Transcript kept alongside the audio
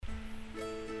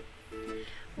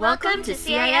Welcome to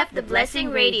CIF The Blessing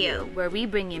Radio, where we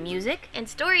bring you music and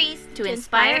stories to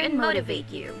inspire and motivate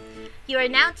you. You are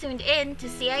now tuned in to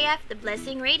CIF The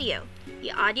Blessing Radio, the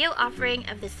audio offering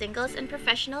of the Singles and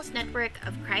Professionals Network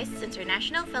of Christ's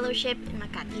International Fellowship in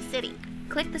Makati City.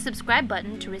 Click the subscribe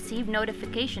button to receive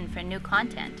notification for new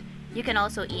content. You can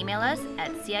also email us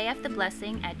at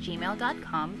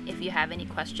ciftheblessing@gmail.com if you have any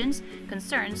questions,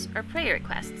 concerns, or prayer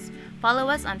requests. Follow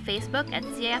us on Facebook at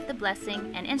CIF The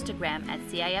Blessing and Instagram at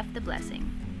CIF The Blessing.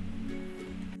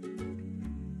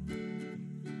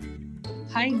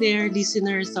 Hi there,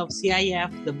 listeners of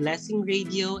CIF The Blessing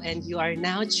Radio, and you are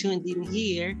now tuned in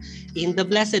here in The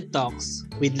Blessed Talks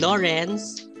with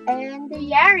Lawrence and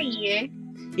Yari.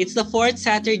 It's the fourth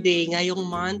Saturday ngayong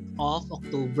month of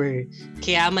October.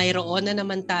 Kaya mayroon na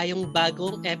naman tayong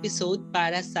bagong episode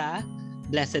para sa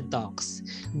Blessed Talks.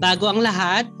 Bago ang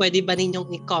lahat, pwede ba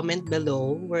ninyong i-comment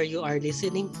below where you are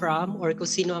listening from or kung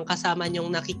sino ang kasama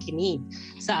nyong nakikinig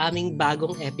sa aming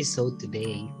bagong episode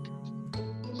today.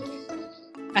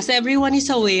 As everyone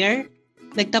is aware,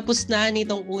 nagtapos na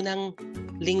nitong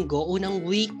unang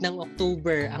week ng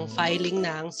October ang filing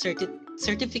ng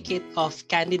Certificate of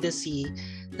Candidacy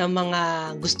ng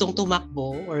mga gustong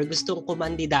tumakbo or gustong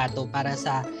kumandidato para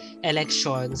sa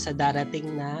election sa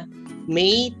darating na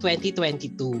May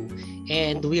 2022.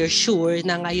 And we're sure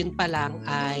na ngayon pa lang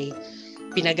ay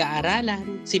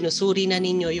pinag-aaralan, sinusuri na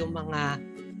ninyo yung mga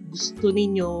gusto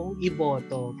ninyong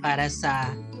iboto para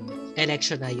sa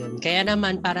election na yun. Kaya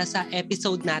naman para sa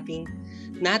episode natin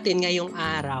ngayong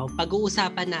araw,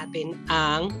 pag-uusapan natin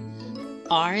ang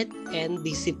art and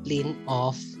discipline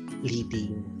of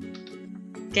leading.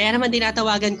 Kaya naman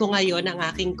dinatawagan ko ngayon ang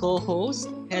aking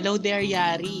co-host. Hello there,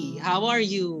 Yari. How are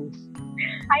you?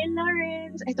 Hi,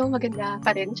 Lawrence. Ito, maganda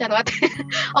pa rin. Charot.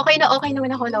 Okay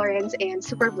naman ako, Lawrence, and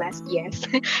super blessed, yes.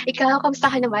 Ikaw,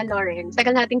 kamusta ka naman, Lawrence?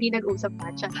 Tagal natin di nag-usap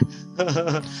pa.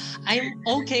 I'm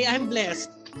okay. I'm blessed.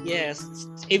 Yes.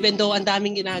 Even though ang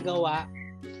daming ginagawa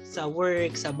sa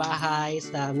work, sa bahay,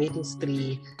 sa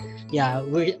ministry, yeah,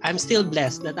 I'm still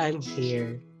blessed that I'm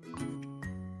here.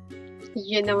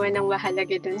 Yun naman ang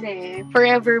mahalaga dun eh.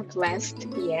 Forever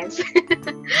blessed. Yes.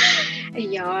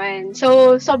 Ayun.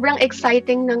 So, sobrang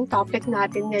exciting ng topic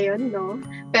natin ngayon, no?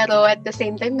 Pero at the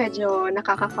same time, medyo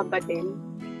nakakakaba din.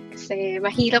 Kasi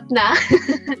mahirap na.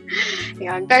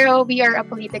 Ayun. Pero we are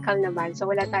apolitical naman.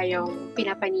 So, wala tayong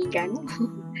pinapanigan.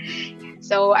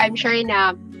 So, I'm sure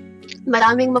na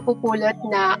maraming mapupulot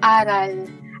na aral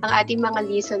ang ating mga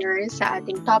listeners sa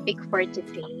ating topic for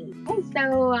today. Okay,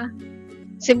 so,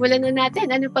 simulan na natin.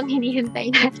 Ano pang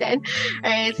hinihintay natin?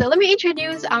 Alright, so let me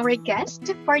introduce our guest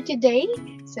for today.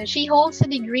 So she holds a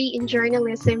degree in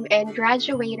journalism and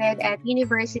graduated at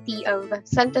University of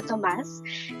Santo Tomas.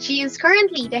 She is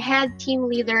currently the head team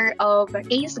leader of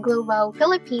ACE Global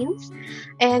Philippines,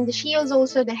 and she is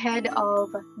also the head of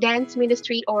dance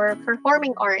ministry or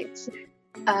performing arts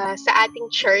sa ating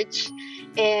church.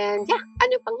 And yeah,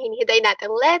 ano pang hinihintay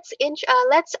natin?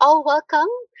 Let's all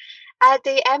welcome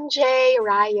Ate MJ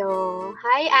Rayo.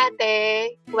 Hi,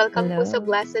 Ate. Welcome Hello. po sa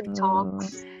Blessed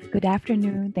Talks. Good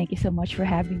afternoon. Thank you so much for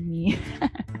having me.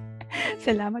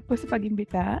 Salamat po sa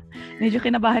pag-imbita. Medyo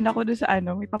kinabahan ako doon sa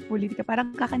may papolitika. Parang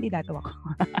kakandidato ako.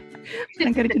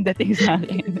 Parang ganun yung dating sa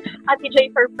akin. Ate Joy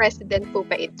for President po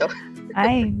ba ito?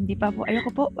 Ay, hindi pa po.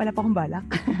 Ayoko po. Wala pa akong balak.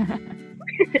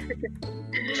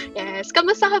 Yes.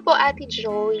 Kamusta ka po, Ate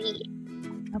Joy?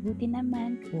 Mabuti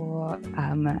naman po.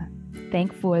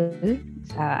 Thankful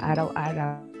sa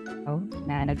araw-araw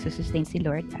na nagsusustain si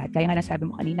Lord. At gaya nga nasabi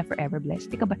mo kanina, forever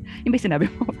blessed. Ikaw ba? Yung ba yung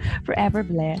sinabi mo? Forever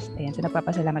blessed. Ayan, so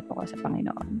nagpapasalamat po ako sa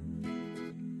Panginoon.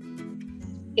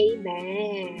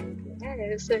 Amen.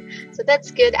 Yes. So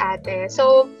that's good, Ate.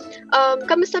 So,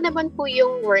 kamusta naman po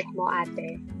yung work mo,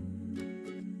 Ate?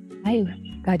 Ay,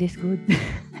 God is good.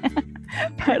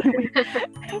 Parang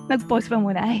nag-pause pa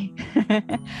muna. Ay,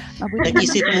 mabuti.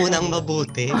 Nag-isip munang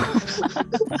mabuti.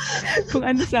 Kung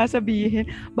ano sasabihin.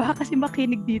 Baka kasi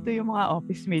makinig dito yung mga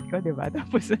office mate ko, di ba?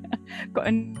 Tapos, kung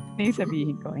ano yung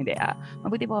sabihin ko. Hindi,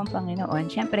 mabuti po ang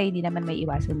Panginoon. Siyempre, hindi naman may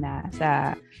iwasan na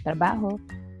sa trabaho.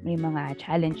 May mga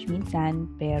challenge minsan,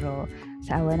 pero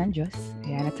sa awa ng Diyos,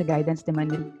 ayan, at sa guidance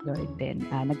naman ni Lord din,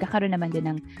 nagkakaroon naman din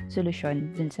ng solusyon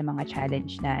dun sa mga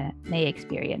challenge na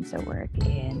na-experience sa work.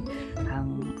 And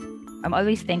I'm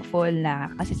always thankful na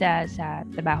kasi sa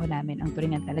trabaho namin, ang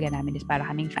turingan talaga namin is para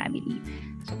kaming family.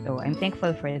 So I'm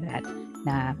thankful for that,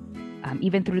 na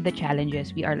even through the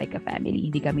challenges, we are like a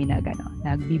family. Hindi kami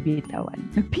nagbibitawan.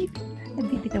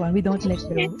 Nagbibitawan. We don't let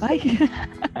go. Ay!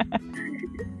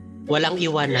 Walang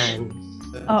iwanan.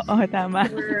 Oo, tama.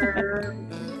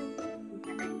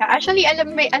 Actually,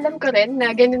 alam ko rin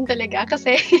na ganun talaga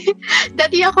kasi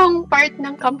dati akong part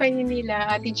ng company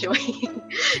nila, Ate Joy.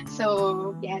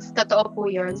 So, yes, totoo po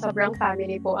yun. Sobrang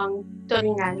family po ang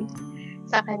turingan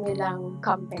sa kanilang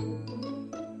company.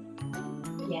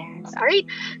 Yes. Alright.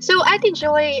 So, Ate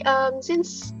Joy,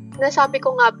 since nasabi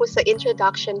ko nga po sa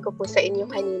introduction ko po sa inyo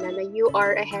kanina na you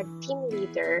are a head team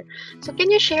leader, so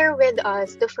can you share with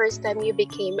us the first time you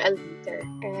became a leader?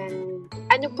 And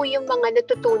ano po yung mga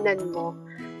natutunan mo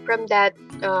from that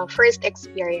first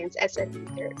experience as a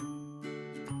leader?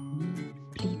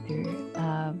 Leader.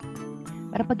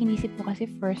 Para pag inisip ko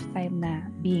kasi first time na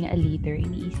being a leader,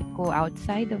 iniisip ko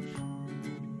outside of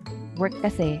work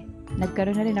kasi,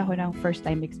 nagkaroon na rin ako ng first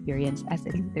time experience as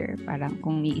a leader. Parang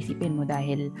kung iisipin mo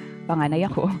dahil panganay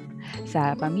ako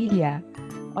sa pamilya,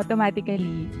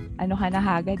 automatically, ano ka na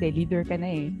agad leader ka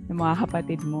na ng mga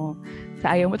kapatid mo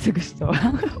sa ayaw mo at sa gusto.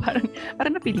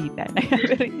 parang napilitan.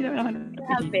 Pero hindi naman ako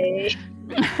napilitan.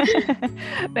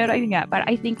 Pero ayun nga,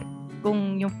 I think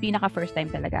kung yung pinaka first time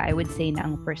talaga, I would say na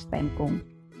ang first time kong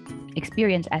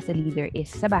experience as a leader is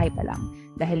sa bahay pa lang.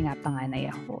 Dahil nga panganay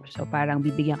ako. So parang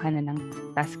bibigyan ka na ng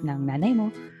task ng nanay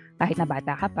mo, kahit na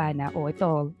bata ka pa na,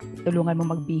 ito, tulungan mo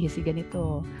magbihis si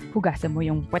ganito, hugasan mo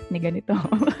yung puwet ni ganito.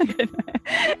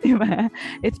 Diba?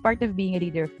 It's part of being a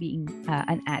leader, of being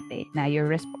an ate, na you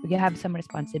have some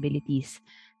responsibilities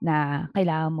na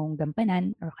kailangan mong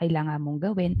gampanan or kailangan mong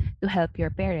gawin to help your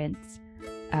parents,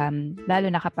 lalo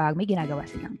na kapag may ginagawa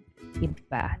silang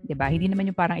iba, diba? Hindi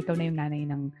naman yung parang ikaw na yung nanay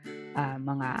ng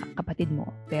mga kapatid mo.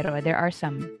 Pero there are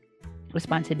some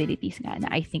responsibilities nga na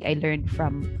I think I learned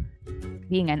from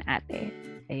being an ate.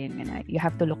 Ayun nga na, you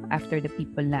have to look after the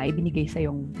people na ibinigay sa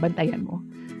yung bantayan mo.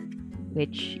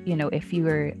 Which, if you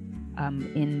were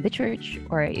in the church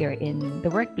or you're in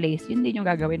the workplace, yun din yung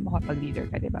gagawin mo kapag leader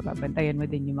ka, diba? Babantayan mo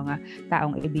din yung mga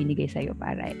taong ibinigay sa'yo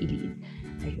para i-lead.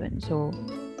 Ayun. So,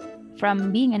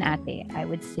 from being an ate, I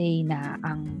would say na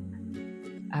ang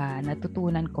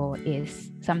natutunan ko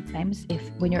is sometimes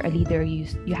when you're a leader, you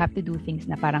have to do things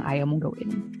na parang ayaw mong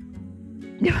gawin.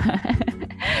 Diba?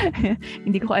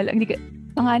 Hindi ko alam.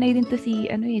 Panganay din to si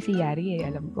Yari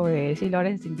alam ko si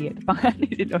Lawrence hindi ito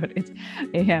panganay si Lawrence.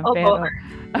 Pero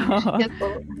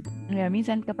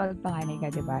minsan kapag panganay ka,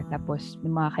 diba? Tapos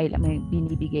may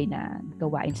binibigay na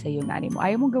gawain sa iyo nanay mo.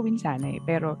 Ayaw mong gawin sana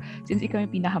pero since ikaw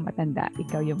yung pinakamatanda,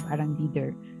 ikaw yung parang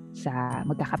leader sa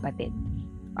magkakapatid.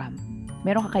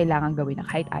 Meron ka kailangan gawin na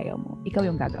kahit ayaw mo, ikaw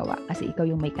yung gagawa kasi ikaw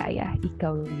yung may kaya,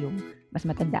 ikaw yung mas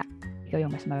matanda, ikaw yung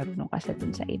mas marunong ka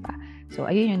dun sa iba. So,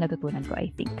 ayun yung natutunan ko,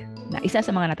 I think. Na isa sa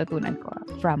mga natutunan ko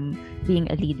from being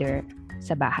a leader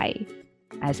sa bahay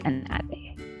as an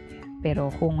ate. Pero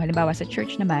kung halimbawa sa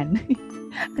church naman,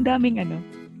 ang daming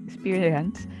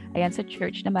experience. Ayan, sa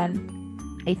church naman,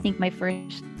 I think my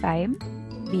first time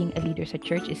being a leader sa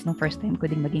church is nung first time ko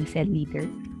ding maging cell leader.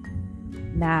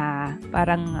 Na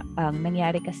parang ang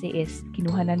nangyari kasi is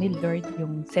kinuha na ni Lord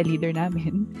yung cell leader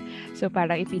namin. So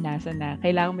parang ipinasa na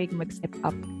kailangan may mag-step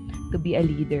up to be a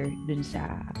leader dun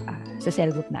sa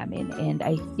cell group namin. And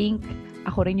I think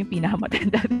ako rin yung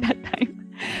pinakamatanda at that time.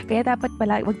 Kaya dapat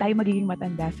pala wag tayo magiging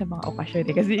matanda sa mga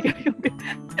okasyon kasi ikaw yung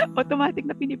automatic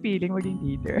na pinipiling maging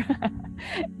leader.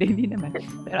 Hindi naman.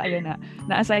 Pero ayun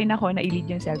na-assign ako na i-lead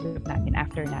yung cell group namin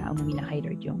after na umuwi na kay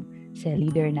Lord yung cell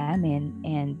leader namin.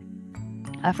 And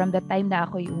from the time na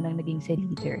ako yung unang naging cell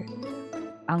leader,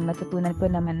 ang natutunan ko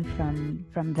naman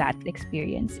from that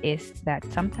experience is that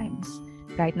sometimes,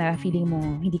 kahit na feeling mo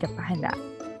hindi ka pa handa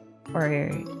or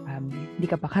hindi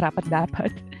ka pa karapat-dapat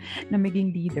na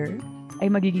maging leader, ay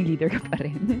magiging leader ka pa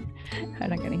rin.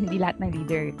 Parang ganun. Hindi lahat ng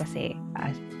leader kasi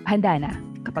handa na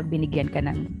kapag binigyan ka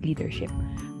ng leadership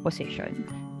position.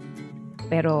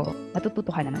 Pero natututo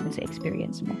ka naman sa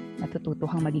experience mo. Natututo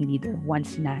kang maging leader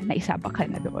once na naisaba ka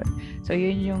na doon. So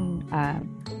yun yung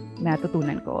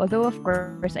natutunan ko. Although of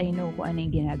course, I know kung ano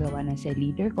yung ginagawa ng cell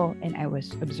leader ko and I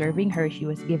was observing her. She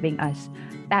was giving us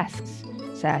tasks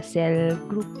sa cell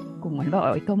group. Kung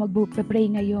ano, ikaw mag-pray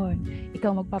ngayon.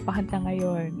 Ikaw magpapakanta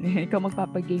ngayon. Ikaw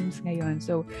magpapagames ngayon.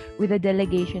 So with the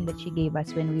delegation that she gave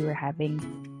us when we were having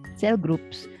cell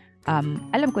groups,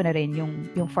 alam ko na rin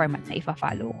yung format na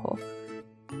ifa-follow ko.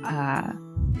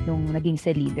 Nung naging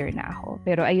sa leader na ako.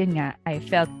 Pero ayun nga, I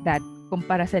felt that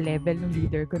kumpara sa level ng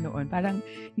leader ko noon, parang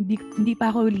hindi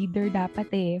pa ako leader dapat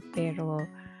pero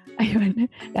ayun,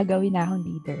 gagawin na akong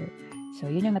leader. So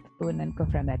yun yung natutunan ko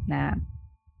from that na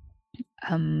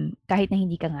kahit na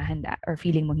hindi ka nga handa or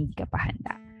feeling mo hindi ka pa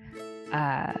handa,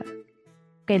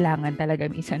 kailangan talaga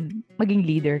minsan maging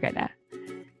leader ka na.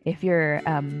 If you're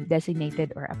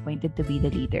designated or appointed to be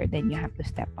the leader, then you have to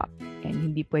step up. And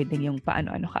hindi pwedeng yung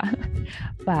paano-ano ka,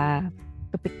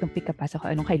 tumpik-tumpik ka pa sa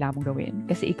kung anong kailangan mong gawin.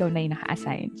 Kasi ikaw na yung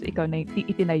naka-assign. So, ikaw na yung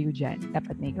itinayo dyan.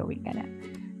 Dapat may gawin ka na.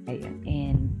 Ayun.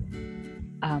 And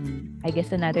I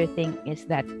guess another thing is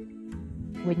that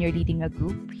when you're leading a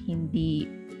group, hindi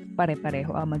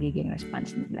pare-pareho ang magiging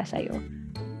response nila sa'yo.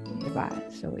 Diba?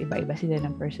 So, iba-iba sila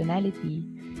ng personality.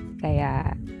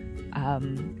 Kaya,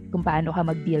 kung paano ka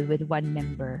mag-deal with one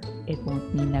member, it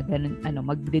won't mean na ganun,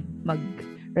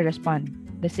 mag-respond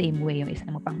the same way yung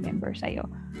isang pang member sa'yo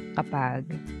kapag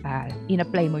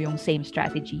in-apply mo yung same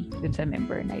strategy dun sa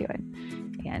member na yon.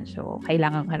 Ayan, so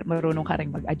kailangan marunong ka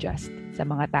rin mag-adjust sa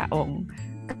mga taong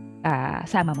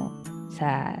sama mo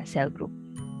sa cell group.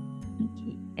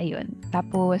 Okay, ayun.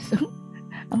 Tapos,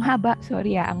 ang haba.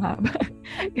 Sorry ang haba.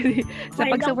 Kasi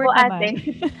pag sa work naman,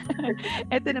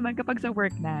 ito naman kapag sa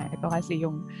work na, ito kasi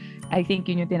yung, I think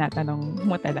yun yung tinatanong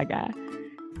mo talaga,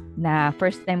 na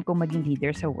first time ko maging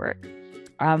leader sa work.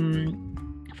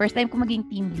 First time ko maging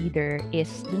team leader is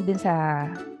dun din sa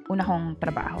una kong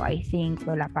trabaho. I think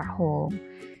wala pa akong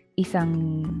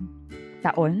 1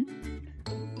 taon.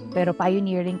 Pero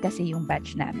pioneering kasi yung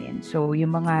batch namin. So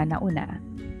yung mga nauna,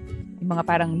 yung mga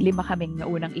parang 5 kaming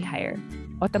naunang i-hire.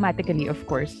 Automatically, of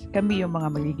course, kami yung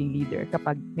mga magiging leader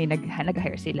kapag may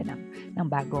nag-hire sila ng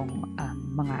bagong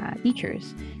mga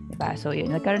teachers. Diba? So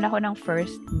yun, nagkaroon ako ng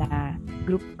first na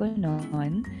group ko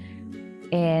noon.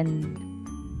 And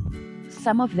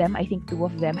some of them, I think 2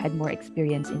 of them had more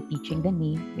experience in teaching than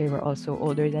me. They were also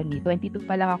older than me. 22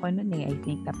 pa lang ako noon I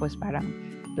think. Tapos parang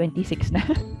 26 na.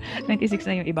 26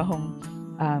 na yung iba kong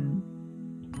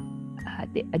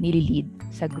nililid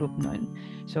sa group noon.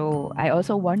 So, I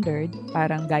also wondered,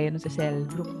 parang gaya nun sa cell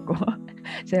group ko,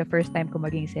 sa first time ko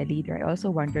maging cell leader, I also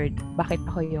wondered, bakit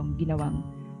ako yung ginawang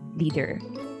leader?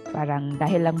 Parang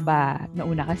dahil lang ba,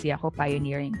 nauna kasi ako,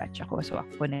 pioneering batch ako, so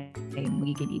ako na yung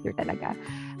magiging leader talaga.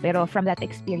 Pero from that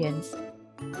experience,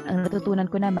 ang natutunan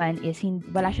ko naman is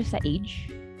wala siya sa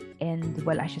age and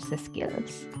wala siya sa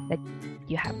skills that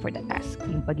you have for the task,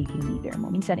 yung pagiging leader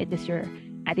mo. Minsan, it is your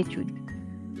attitude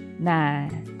na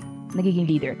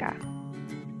nagiging leader ka.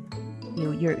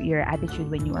 Your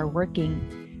attitude when you are working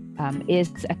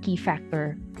is a key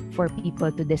factor for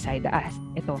people to decide,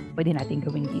 ito, pwede natin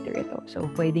gawing leader ito. So,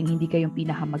 pwedeng hindi kayong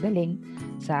pinakamagaling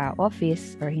sa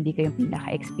office or hindi kayong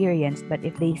pinaka-experienced, but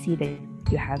if they see that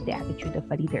you have the attitude of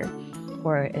a leader,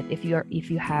 or if you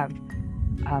have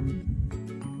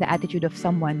the attitude of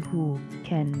someone who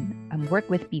can work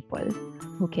with people,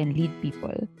 who can lead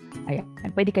people, ayan,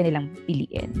 pwede ka nilang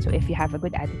piliin. So, if you have a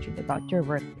good attitude about your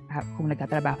work, kung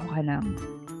nagtatrabaho ka ng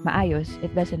maayos,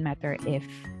 it doesn't matter if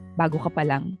bago ka pa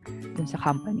lang dun sa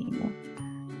company mo,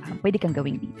 pwede kang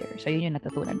gawing leader. So, yun yung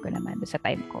natutunan ko naman sa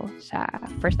time ko, sa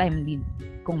first time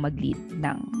kong mag-lead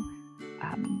ng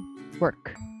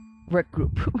work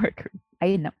group.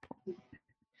 Ayun na po.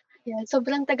 Yeah,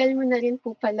 sobrang tagal mo na rin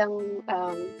po palang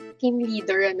team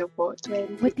leader, po.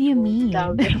 20. What do you mean?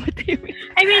 What do you mean?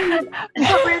 I mean,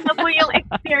 sobrang na po yung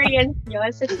experience nyo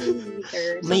sa team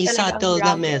leader. So, may subtle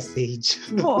na message.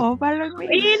 Oo, parang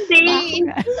may... Hindi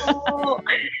po.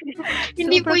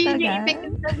 Hindi po yun yung ibig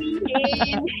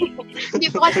sabihin. Hindi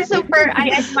po kasi super, I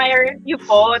admire you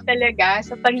po talaga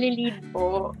sa pag-lead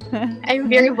po. I'm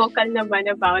very vocal naman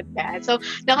about that. So,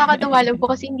 nakakatawa lang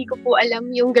po kasi hindi ko po alam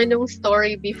yung ganong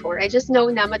story before. I just know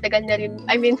na matagal na rin,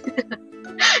 I mean,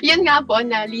 yun nga po,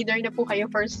 na leader na po kayo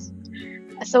for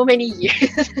so many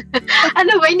years.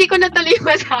 Ano ba, hindi ko na tuloy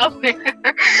masabi.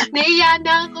 Naiya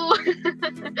na ako.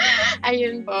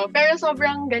 Ayun po. Pero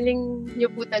sobrang galing niyo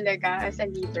po talaga as a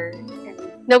leader.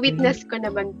 Na-witness ko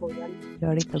naman po yan.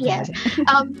 Sorry to yes.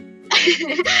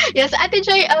 Yes, Ate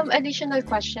Joy, additional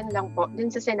question lang po dun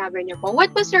sa sinabi niyo po.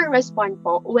 What was your response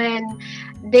po when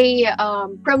they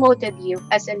promoted you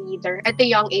as a leader at a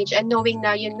young age, and knowing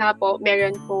na yun nga po,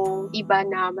 meron pong iba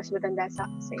na mas matanda sa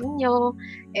inyo,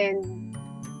 and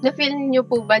na-feel niyo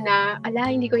po ba na,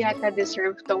 hindi ko yata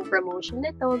deserve tong promotion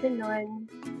na to, gano'n?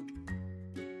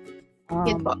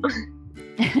 Yun po.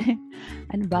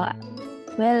 Ano ba?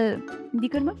 Well, hindi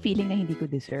ko naman feeling na hindi ko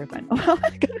deserve. Ang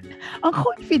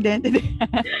confident.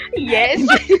 Yes.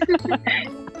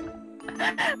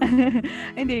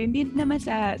 hindi naman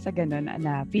sa ganun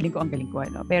na feeling ko ang galing ko.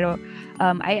 Pero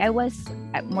I was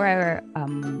more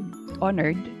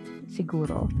honored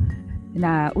siguro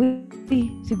na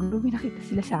siguro may nakita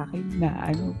sila sa akin na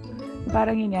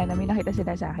parang yun yan, na may nakita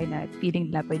sila sa akin na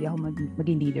feeling nila pwede ako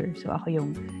maging leader. So ako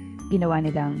yung ginawa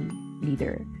nilang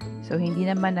leader. So, hindi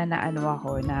naman na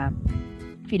ako na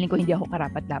feeling ko hindi ako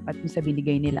karapat-dapat sa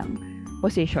binigay nilang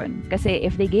position. Kasi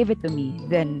if they gave it to me,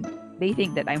 then they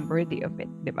think that I'm worthy of it,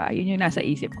 di ba? Yun yung nasa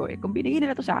isip ko eh. Kung binigay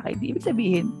nila to sa akin, ibig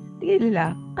sabihin, tingin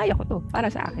nila, kaya ko to, para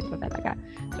sa akin to talaga.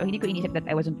 So, hindi ko inisip that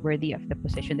I wasn't worthy of the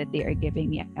position that they are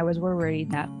giving me. I was more worried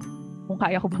na kung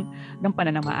kaya ko bang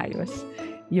gampanan ng maayos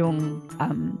yung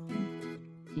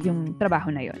trabaho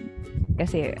na yon.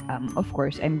 Kasi, of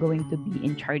course, I'm going to be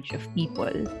in charge of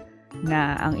people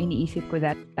na ang iniisip ko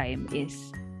that time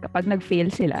is kapag nag-fail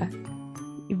sila,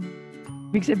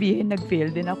 ibig sabihin, nag-fail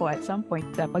din ako at some point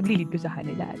sa paglilid ko sa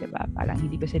kanila, diba? Parang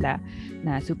hindi ko sila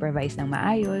na-supervise ng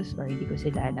maayos or hindi ko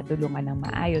sila natulungan ng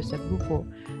maayos sa grupo.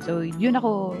 So, doon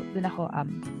ako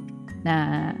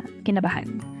na kinabahan.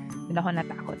 Doon ako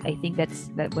natakot. I think that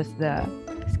was the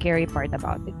scary part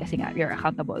about it kasi nga, you're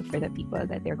accountable for the people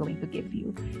that they're going to give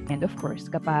you. And of course,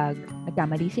 kapag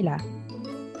nagkamali sila,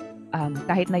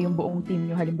 kahit na yung buong team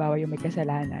nyo, halimbawa yung may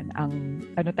kasalanan, ang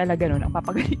talaga nun, ang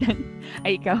papagalitan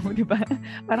ay ikaw, di ba?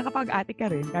 Parang kapag ate ka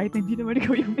rin, kahit hindi naman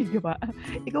ikaw yung may gawa,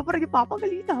 ikaw parang yung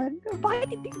papagalitan. Bakit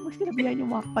hindi mo sinabihan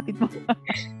yung mga kapatid mo?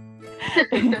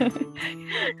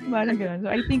 Parang gano'n.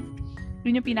 So I think,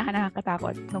 yun yung pinaka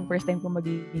nakakatakot nung first time kong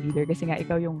maging leader kasi nga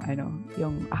ikaw yung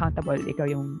accountable, ikaw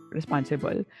yung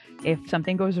responsible. If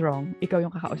something goes wrong, ikaw yung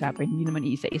kakausapin, hindi naman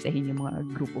iisa-isahin yung mga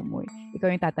grupo mo. Ikaw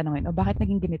yung tatanungin, bakit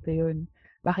naging ganito yun?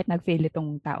 Bakit nag-fail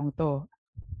itong taong to?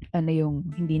 Ano yung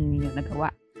hindi niyo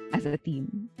nagawa as a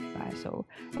team? So,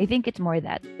 I think it's more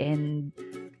that. And,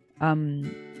 I'm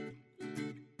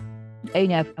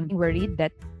worried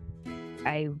that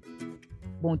I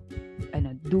won't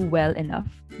do well enough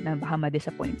na baka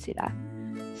ma-disappoint sila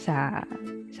sa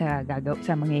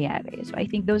mangyayari. So I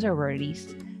think those are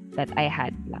worries that I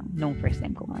had lang nung first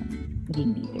time ko nga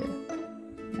maging leader.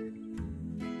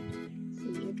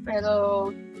 Pero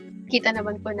kita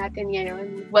naman po natin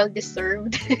ngayon,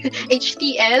 well-deserved.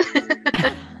 HTL.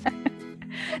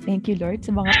 Thank you, Lord,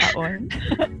 sa mga taon.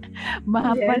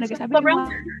 Mahaba, yes. Nagsasabi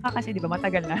kasi di ba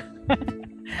matagal na.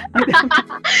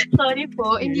 Sorry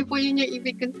po, hindi po yun yung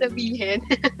ibig kong sabihin.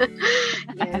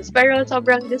 Yes, pero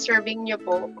sobrang deserving nyo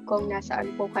po kung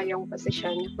nasaan po kayong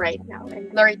position right now. And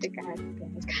glory to God.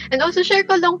 Yes. And also, share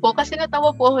ko lang po, kasi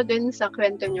natawa po ako dun sa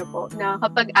kwento nyo po, na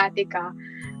kapag ate ka,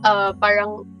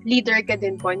 parang leader ka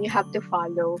din po and you have to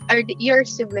follow, or your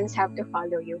siblings have to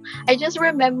follow you. I just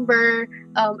remember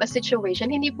a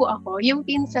situation, hindi po ako, yung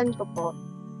pinsan ko po,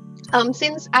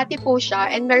 since ate po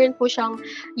siya and meron po siyang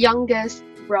youngest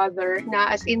brother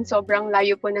na as in sobrang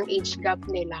layo po ng age gap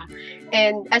nila.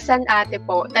 And as an ate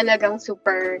po, talagang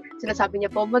super, sinasabi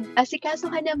niya po, mag-asikaso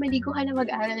ka na, maligo ka na,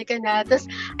 mag-aaral ka na. Tapos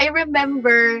I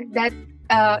remember that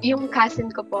yung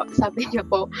cousin ko po, sabi niya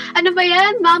po, ano ba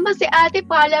yan? Mama, si ate,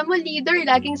 pala mo leader,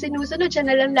 laging sinusunod, siya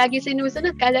na lang lagi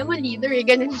sinusunod, kala mo leader,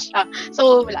 ganun siya.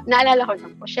 So, wala, naalala ko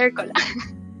lang po, share ko lang.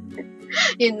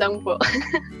 Yun lang po.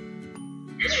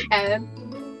 And,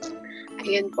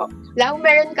 ayun po. Lau,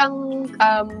 meron kang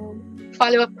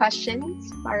follow-up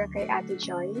questions para kay Ate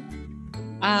Joy?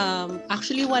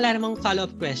 Actually, wala namang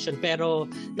follow-up question, pero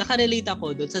nakarelate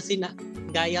ako doon sa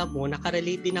gaya mo,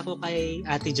 nakarelate din ako kay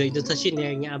Ate Joy doon sa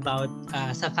shinare niya about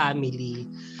sa family.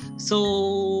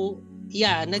 So,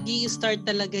 yeah, nag-i-start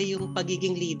talaga yung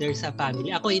pagiging leader sa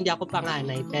family. Hindi ako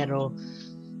panganay, pero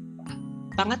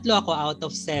pangatlo ako out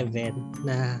of 7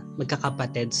 na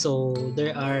magkakapatid. So,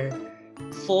 there are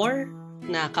 4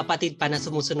 na kapatid pa na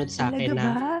sumusunod sa akin na.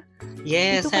 Ba?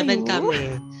 Yes, 7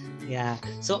 kami. Yeah.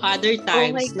 So, other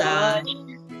times na,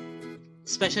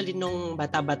 especially nung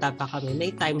bata-bata pa kami,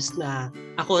 may times na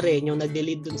ako rin yung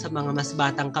nag-lead dun sa mga mas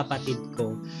batang kapatid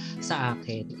ko sa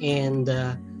akin. And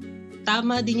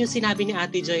tama din yung sinabi ni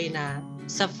Ate Joy na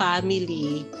sa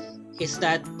family is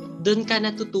that dun ka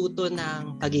natututo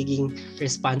ng pagiging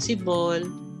responsible,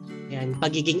 yan,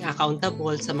 pagiging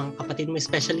accountable sa mga kapatid mo.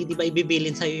 Especially, di ba,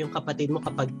 ibibilin sa'yo yung kapatid mo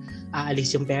kapag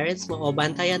aalis yung parents mo. O,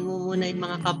 bantayan mo muna yung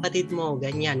mga kapatid mo.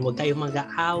 Ganyan, huwag kayong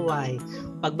mag-aaway.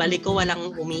 Pagbalik ko,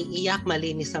 walang umiiyak,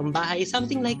 malinis ang bahay.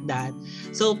 Something like that.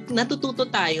 So, natututo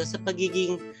tayo sa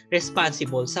pagiging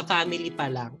responsible sa family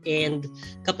pa lang. And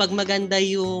kapag maganda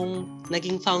yung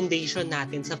naging foundation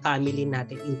natin sa family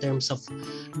natin in terms of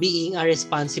being a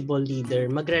responsible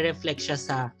leader, magre-reflect siya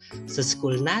sa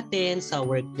school natin, sa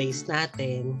workplace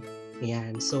natin.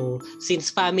 Yan. So,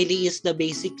 since family is the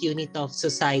basic unit of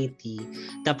society,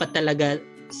 dapat talaga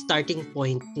starting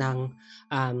point ng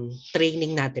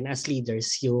training natin as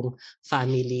leaders yung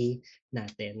family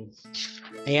natin.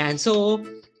 Ayan. So,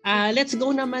 let's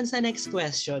go naman sa next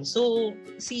question. So,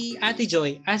 si Ate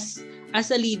Joy, as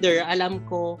a leader, alam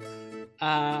ko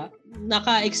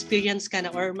naka-experience ka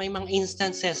na or may mga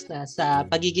instances na sa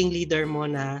pagiging leader mo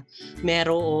na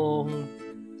merong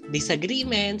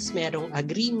disagreements, merong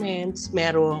agreements,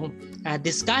 merong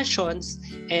discussions,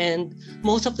 and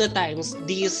most of the times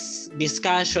these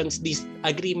discussions, these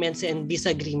agreements and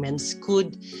disagreements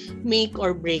could make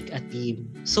or break a team.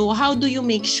 So how do you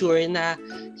make sure na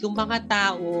yung mga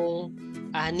taong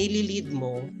nililid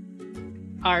mo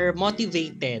are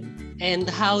motivated, and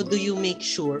how do you make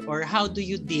sure or how do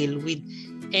you deal with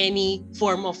any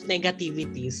form of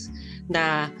negativities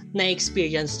na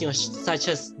experience nyo, such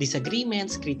as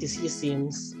disagreements,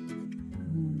 criticisms?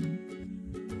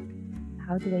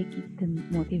 How do I keep them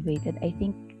motivated? I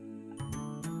think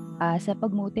sa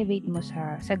pag-motivate mo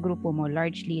sa grupo mo,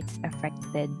 largely it's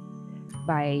affected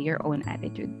by your own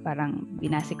attitude. Parang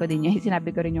binasi ko din yung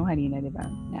sinabi ko rin yung kanina, di ba?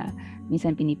 Na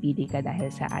minsan pinipili ka dahil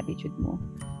sa attitude mo.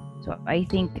 So I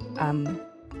think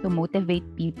to motivate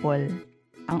people,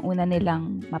 ang una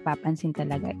nilang mapapansin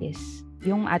talaga is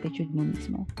yung attitude mo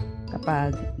mismo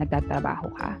kapag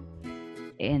nagtatrabaho ka,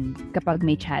 and kapag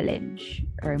may challenge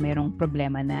or merong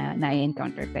problema na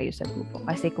na-encounter kayo sa grupo.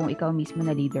 Kasi kung ikaw mismo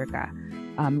na leader ka,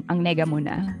 ang nega mo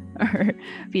na or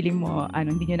feeling mo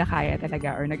hindi nyo na kaya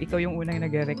talaga, or ikaw yung unang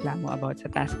nagrereklamo about sa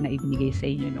task na ibinigay sa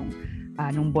inyo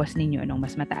nung boss ninyo, nung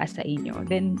mas mataas sa inyo,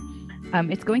 then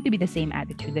it's going to be the same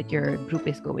attitude that your group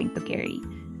is going to carry.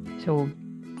 So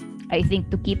I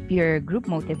think to keep your group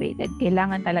motivated,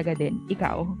 kailangan talaga din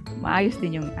ikaw, maayos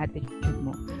din yung attitude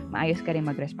mo. Maayos ka rin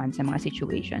mag-respond sa mga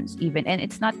situations. Even, and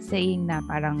it's not saying na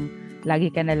parang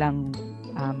lagi ka na lang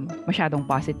masyadong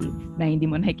positive, na hindi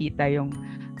mo nakikita yung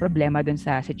problema dun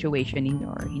sa situation ninyo,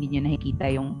 or hindi nyo nakikita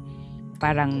yung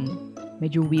parang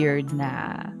medyo weird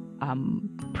na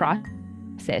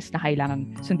process na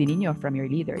kailangang sundin ninyo from your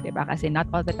leader, diba? Kasi not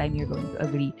all the time you're going to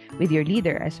agree with your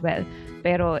leader as well.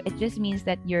 Pero it just means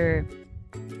that you're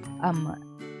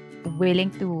willing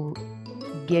to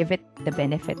give it the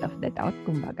benefit of the doubt,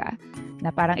 kumbaga, na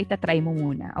parang itatry mo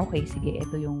muna, okay, sige,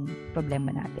 ito yung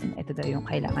problema natin, ito daw yung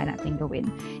kailangan natin gawin.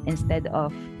 Instead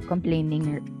of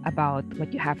complaining about what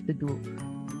you have to do,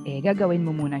 gagawin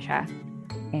mo muna siya.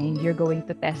 And you're going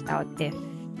to test out if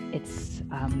it's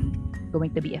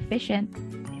going to be efficient,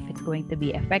 if it's going to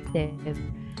be effective,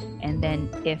 and then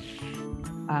if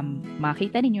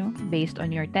makita ninyo based on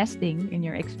your testing and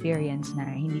your experience na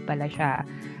hindi pala siya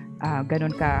ganun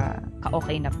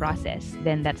ka-okay na process,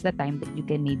 then that's the time that you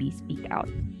can maybe speak out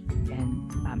and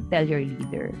tell your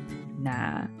leader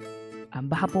na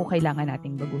baka po kailangan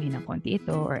nating baguhin ng konti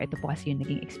ito, or ito po kasi yung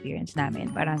naging experience namin,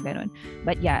 parang ganun.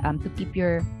 But yeah, to keep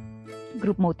your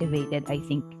group motivated, I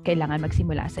think kailangan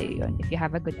magsimula sa iyo yun. If you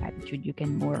have a good attitude, you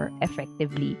can more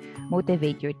effectively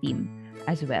motivate your team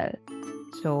as well.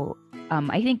 So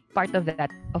I think part of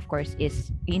that, of course, is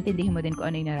iintindihin mo din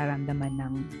kung ano yung nararamdaman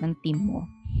ng team mo.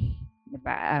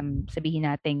 Diba? Sabihin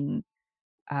natin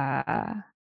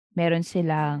meron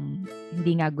silang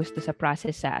hindi nga gusto sa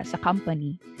process sa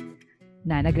company,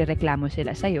 na nagrereklamo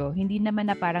sila sa'yo, hindi naman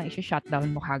na parang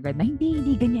i-shutdown mo kagad na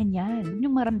hindi ganyan yan.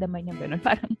 Yung maramdaman niya gano'n.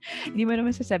 Parang hindi mo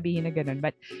naman sasabihin na gano'n.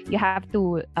 But you have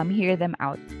to hear them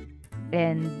out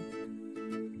and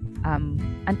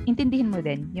intindihin mo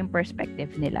din yung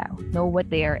perspective nila. Know what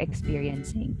they are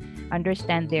experiencing.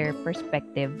 Understand their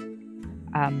perspective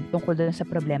tungkol dun sa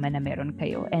problema na meron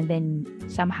kayo. And then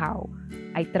somehow,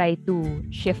 I try to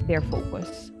shift their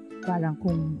focus. Parang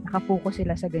kung nakafocus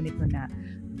sila sa ganito na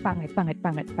pangit.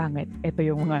 Ito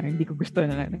yung mga hindi ko gusto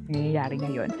na nangyayari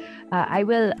ngayon. I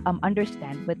will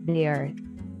understand what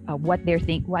why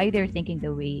they're thinking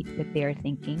the way that they're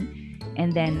thinking,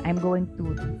 and then I'm going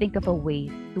to think of a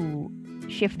way to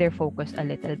shift their focus a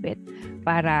little bit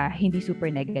para hindi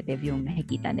super negative yung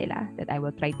nakikita nila. That I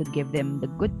will try to give them the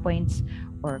good points,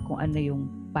 or kung ano yung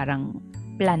parang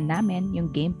plan namin, yung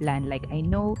game plan. Like, I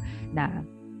know na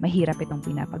mahirap itong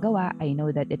pinapagawa. I know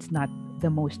that it's not the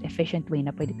most efficient way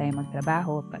na pwede tayo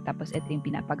magtrabaho, tapos ito yung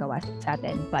pinapagawa sa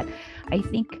atin. But I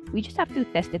think we just have to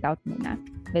test it out muna.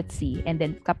 Let's see. And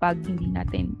then kapag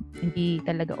hindi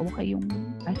talaga okay yung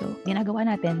ginagawa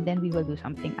natin, then we will do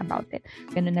something about it.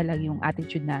 Ganun na lang yung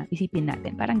attitude na isipin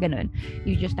natin. Parang ganun.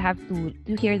 You just have to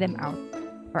hear them out,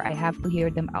 or I have to hear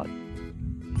them out.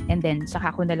 And then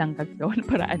saka ko na lang gagawa ng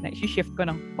paraan na i-shift ko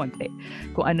ng konti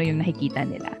kung ano yung nakikita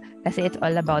nila. Kasi it's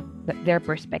all about their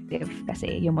perspective.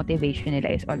 Kasi yung motivation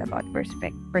nila is all about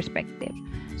perspective.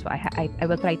 So I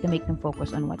will try to make them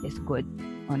focus on what is good,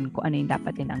 on kung ano yung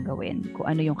dapat nilang gawin, kung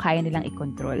ano yung kaya nilang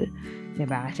i-control.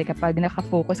 Diba? Kasi kapag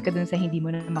nakafocus ka dun sa hindi mo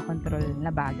na makontrol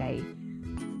na bagay,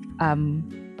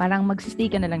 parang magsistay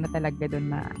ka na lang na talaga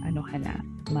dun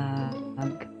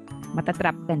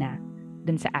matatrap ka na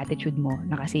dun sa attitude mo,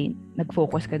 na kasi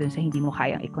nag-focus ka dun sa hindi mo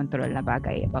kayang i-control na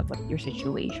bagay about what your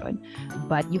situation.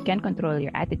 But you can control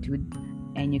your attitude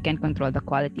and you can control the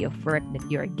quality of work that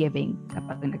you're giving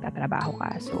kapag nagtatrabaho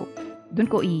ka. So, doon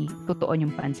ko itutuon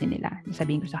yung pansin nila.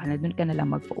 Sabihin ko sa kanila, doon ka na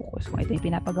lang mag-focus. Kung ito yung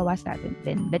pinapagawa sa atin,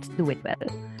 then let's do it well.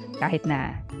 Kahit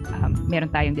na meron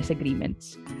tayong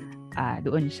disagreements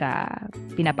doon sa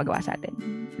pinapagawa sa atin,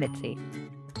 let's say.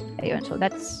 Ayun. So,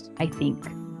 that's, I think,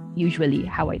 usually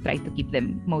how I try to keep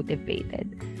them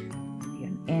motivated.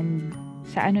 Ayun. And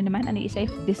sa ano isa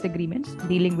yung disagreements?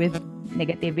 Dealing with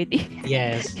negativity.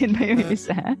 Yes. Yun ba yung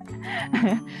isa?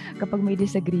 Kapag may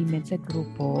disagreement sa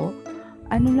grupo,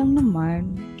 ano lang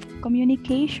naman,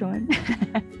 communication.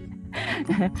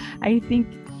 I think,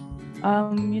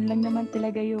 yun lang naman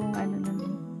talaga yung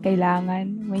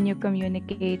kailangan when you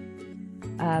communicate.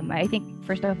 I think,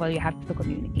 first of all, you have to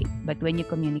communicate. But when you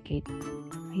communicate,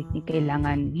 I think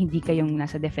kailangan hindi kayong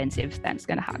nasa defensive stance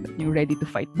ka na kagad. You're ready to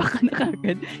fight back na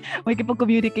kagad.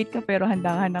 Makikipag-communicate ka pero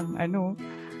handa ka ng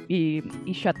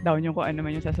i-shut down yung kung ano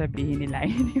man yung sasabihin nila.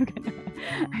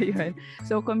 Ayun.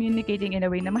 So, communicating in a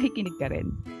way na makikinig ka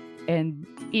rin. And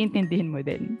iintindihin mo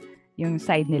din yung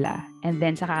side nila. And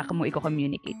then, saka mo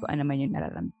i-communicate kung ano naman yung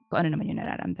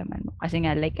nararamdaman mo. Kasi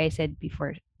nga, like I said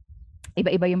before,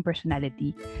 iba-iba yung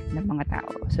personality ng mga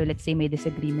tao. So, let's say may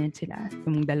disagreement sila,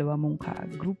 yung dalawa mong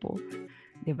ka-grupo,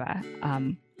 di ba?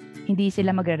 Hindi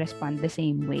sila magre-respond the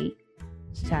same way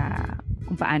sa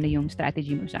kung paano yung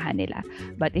strategy mo sa kanila.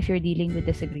 But if you're dealing with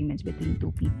disagreements between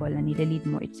two people na nilalead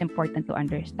mo, it's important to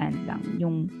understand lang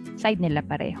yung side nila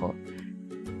pareho.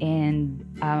 And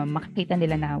makikita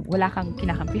nila na wala kang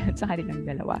kinakampihan sa kanilang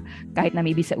dalawa. Kahit na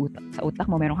maybe sa utak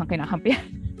mo, meron kang kinakampihan.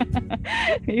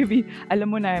 Maybe, alam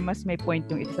mo na mas may point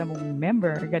yung isa mong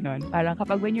member, ganon. Parang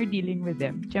kapag when you're dealing with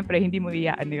them, syempre, hindi mo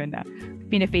iyaan yun na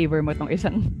pina-favor mo tong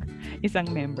isang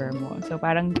member mo. So,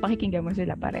 parang pakikinggan mo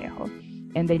sila pareho.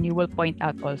 And then you will point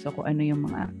out also kung ano yung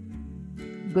mga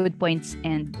good points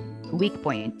and weak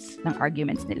points ng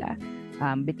arguments nila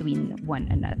between one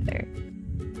another.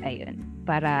 Ayun.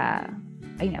 Para,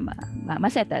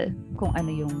 masettle kung ano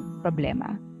yung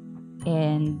problema.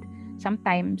 And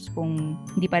sometimes kung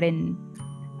hindi pa rin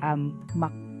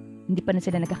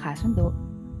sila nagkakasundo,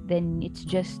 then it's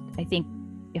just, I think,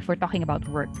 if we're talking about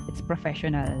work, it's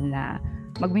professional na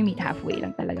mag-meet halfway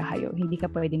lang talaga kayo. Hindi ka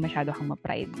pwedeng masyado kang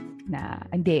ma-pride na,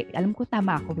 hindi, alam ko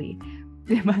tama ako eh.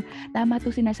 Diba? Tama to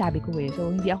sinasabi ko eh.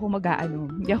 So, hindi ako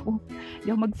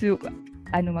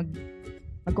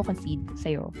magko-concede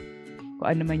sa'yo kung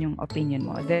ano man yung opinion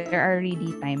mo. There are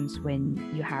really times when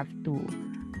you have to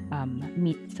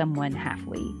meet someone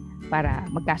halfway para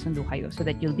magkasundo kayo so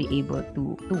that you'll be able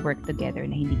to work together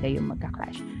na hindi kayo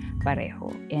magka-clash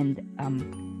pareho. And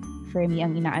for me,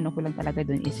 ang inaano ko lang talaga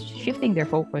dun is shifting their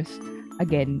focus.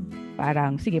 Again,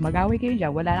 parang, sige, mag-away kayo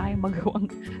dyan. Wala na kayong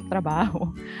magawang trabaho.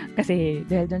 Kasi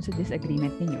dahil dun sa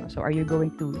disagreement ninyo. So, are you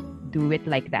going to do it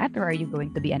like that? Or are you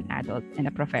going to be an adult and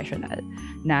a professional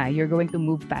na you're going to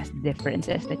move past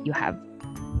differences that you have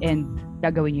and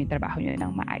gagawin nyo yung trabaho nyo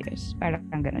ng maayos? Parang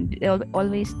ganun.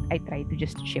 Always, I try to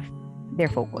just shift their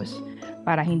focus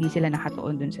para hindi sila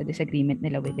nakatuon dun sa disagreement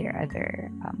nila with their other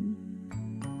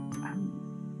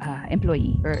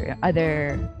employee or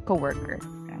other coworker.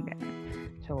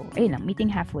 So, ayun lang,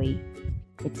 meeting halfway,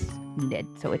 it's needed.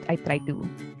 So, I try to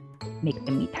make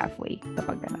them meet halfway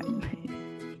kapag gano'n.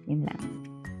 Yun lang.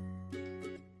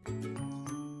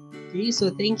 Okay,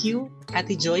 so thank you,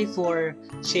 Ate Joy, for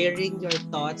sharing your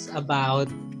thoughts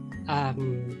about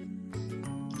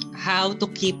how to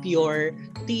keep your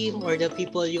team or the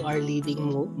people you are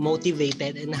leading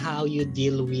motivated and how you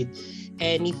deal with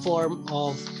any form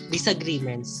of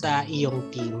disagreements sa iyong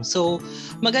team. So,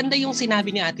 maganda yung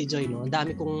sinabi ni Ate Joy, no? Ang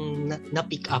dami kong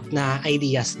na-pick up na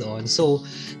ideas doon. So,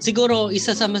 siguro,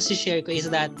 isa sa mas-share ko is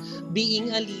that being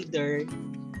a leader,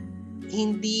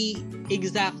 hindi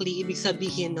exactly ibig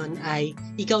sabihin nun ay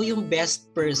ikaw yung best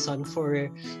person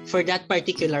for that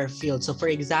particular field. So,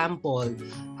 for example,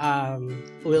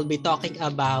 we'll be talking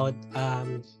about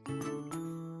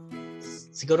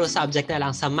siguro subject na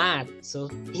lang sa math.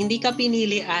 So, hindi ka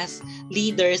pinili as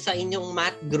leader sa inyong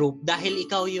math group dahil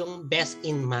ikaw yung best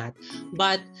in math.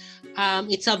 But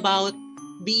it's about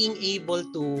being able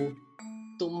to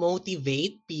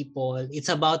motivate people.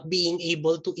 It's about being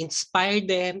able to inspire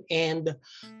them and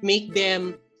make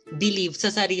them believe sa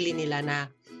sarili nila na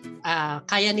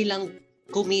kaya nilang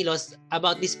kumilos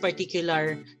about this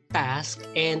particular task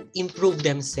and improve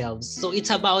themselves. So it's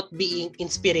about being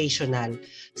inspirational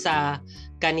sa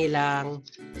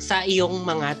iyong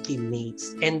mga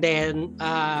teammates. And then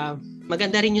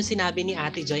maganda rin yung sinabi ni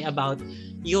Ate Joy about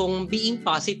yung being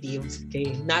positive,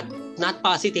 okay? Not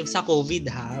positive sa COVID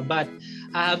ha, but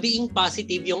being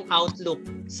positive yung outlook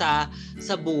sa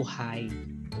buhay.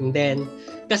 And then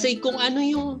Kasi kung ano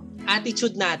yung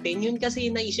attitude natin, yun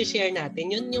kasi yung na-share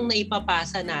natin, yun yung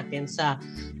naipapasa natin sa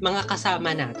mga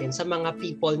kasama natin, sa mga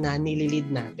people na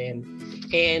nililid natin.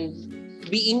 And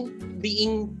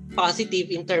being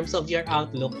positive in terms of your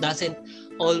outlook doesn't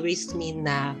always mean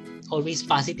na always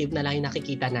positive na lang yung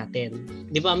nakikita natin.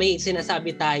 Di ba may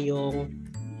sinasabi tayong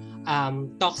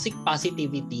toxic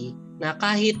positivity na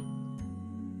kahit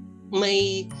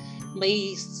may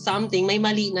something, may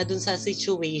mali na dun sa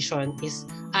situation is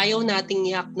ayaw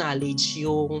nating i-acknowledge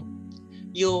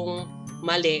yung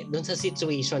mali dun sa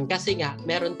situation kasi nga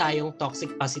meron tayong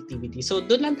toxic positivity. So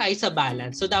dun lang tayo sa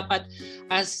balance. So dapat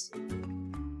as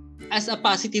a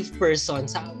positive person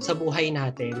sa buhay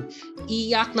natin,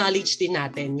 i-acknowledge din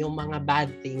natin yung mga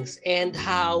bad things and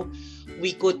how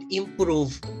we could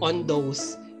improve on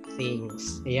those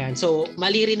things. Ayan. So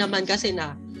mali rin naman kasi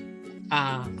na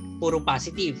puro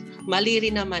positive. Mali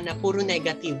rin naman na puro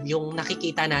negative yung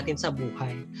nakikita natin sa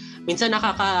buhay. Minsan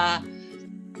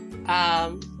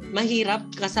mahirap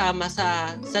kasama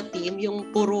sa team yung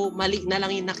puro mali na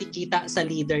lang yung nakikita sa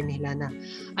leader nila na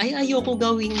ayoko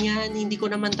gawin yan, hindi ko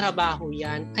naman trabaho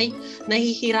yan. Ay,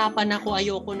 nahihirapan ako,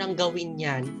 ayoko nang gawin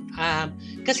yan.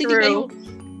 Kasi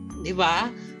di ba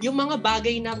yung mga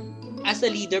bagay na as a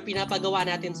leader, pinapagawa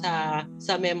natin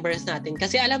sa members natin.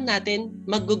 Kasi alam natin,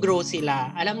 mag-grow sila.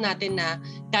 Alam natin na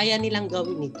kaya nilang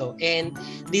gawin ito. And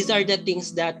these are the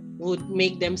things that would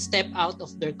make them step out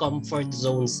of their comfort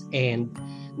zones and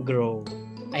grow.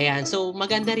 Ayan. So,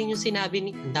 maganda rin yung sinabi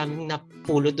ni... Ang daming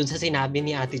napulot dun sa sinabi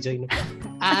ni Ate Joy. No?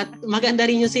 At maganda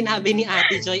rin yung sinabi ni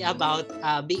Ate Joy about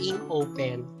being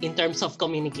open in terms of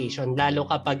communication. Lalo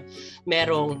kapag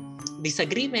merong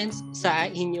disagreements sa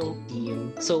inyong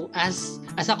team. So as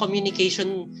a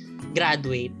communication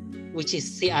graduate, which is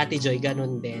si Ate Joy,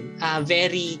 ganun din,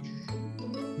 very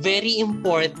very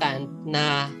important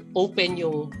na open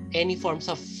yung any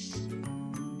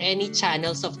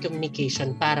channels of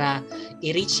communication para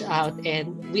i-reach out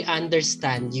and we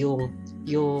understand yung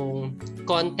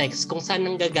context kung saan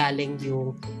nanggagaling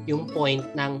yung point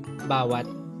ng bawat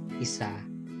isa.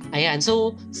 Ayan,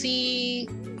 so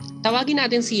tawagin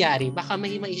natin si Yari, baka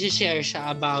may i-share siya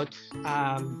about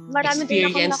marami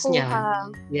experience din niya.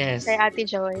 Yes. Kay Ate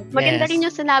Joy. Maganda rin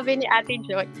yung sinabi ni Ate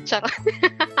Joy. Charot.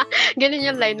 Ganun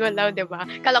yung line mo lang, di ba?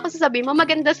 Kala ko sasabihin mo,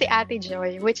 maganda si Ate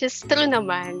Joy, which is true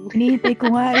naman. Hinihintay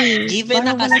ko nga eh. Given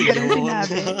na kasi yun.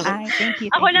 Ay, thank you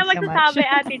Ako na so magsasabi,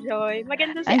 much. Ate Joy.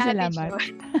 Maganda si Ay, Ate salamat. Joy.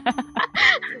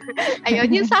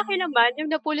 Ayun, yung sa akin naman, yung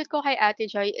napulot ko kay Ate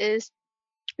Joy is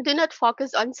do not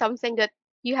focus on something that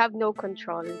you have no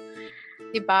control.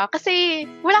 Diba? Kasi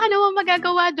wala ka naman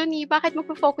magagawa dun eh. Bakit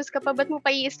magpo-focus ka pa? Ba't mo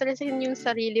pa i-stressin yung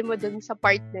sarili mo dun sa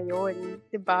part na yun?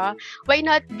 Diba? Why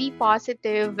not be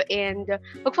positive and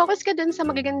mag-focus ka dun sa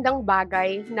magagandang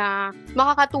bagay na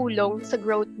makakatulong sa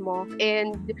growth mo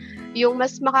and yung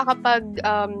mas makakapag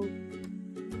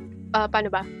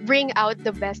bring out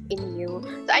the best in you.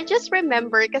 So I just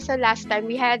remember kasi last time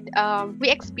we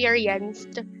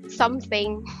experienced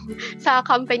something sa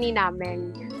company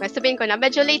namin. Sabihin ko na,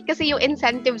 medyo late kasi yung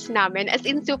incentives namin, as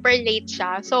in super late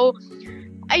siya. So,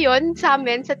 ayun, sa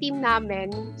amin, sa team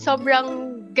namin,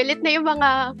 sobrang galit na yung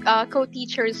mga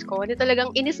co-teachers ko na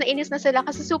talagang inis na sila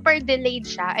kasi super delayed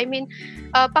siya. I mean,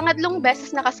 pangatlong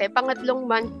beses na kasi, pangatlong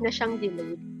month na siyang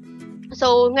delayed.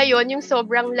 So, ngayon, yung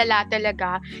sobrang lala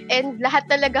talaga. And lahat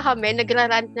talaga kami,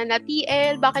 nagrarant na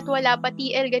TL, bakit wala pa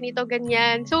TL, ganito,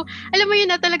 ganyan. So, alam mo yun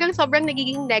na talagang sobrang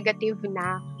nagiging negative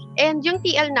na. And yung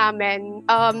TL namin,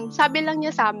 sabi lang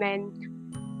niya sa amin,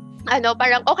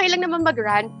 parang okay lang naman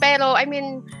mag-rant, pero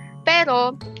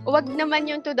wag naman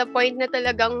yung to the point na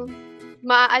talagang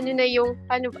maano na yung,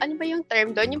 ano ba yung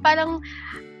term doon? Yung parang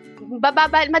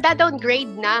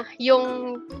madadowngrade na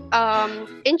yung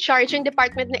in charge, yung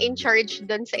department na in charge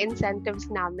dun sa incentives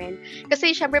namin.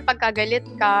 Kasi syempre pagkagalit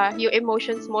ka, yung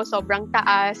emotions mo sobrang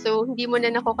taas, so hindi mo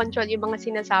na nakokontrol yung mga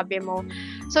sinasabi mo.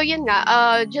 So yun nga,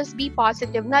 just be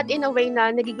positive, not in a way na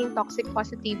nagiging toxic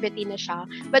positivity na siya,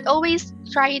 but always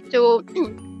try to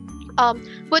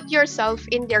put yourself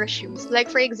in their shoes. Like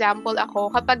for example, ako,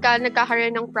 kapag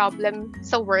nagkakaroon ng problem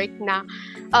sa work na,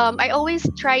 I always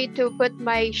try to put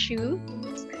my shoe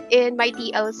in my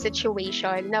TL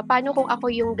situation na paano kung ako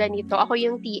yung ganito, ako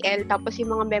yung TL, tapos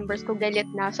yung mga members ko galit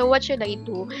na. So what should I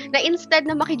do? Na instead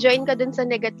na makijoin ka dun sa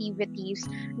negativities,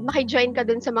 makijoin ka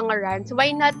dun sa mga rants,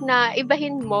 why not na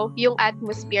ibahin mo yung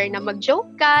atmosphere na mag-joke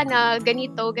ka, na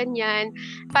ganito, ganyan,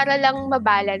 para lang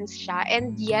mabalance siya.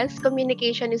 And yes,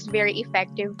 communication is very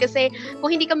effective kasi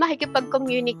kung hindi ka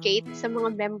makikipag-communicate sa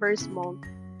mga members mo,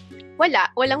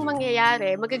 walang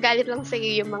mangyayari. Magagalit lang sa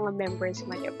iyo yung mga members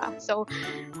mo, diba? So,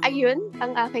 ayun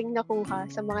ang aking nakuha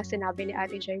sa mga sinabi ni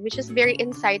Ate Joy, which is very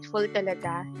insightful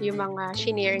talaga yung mga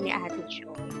shinare ni Ate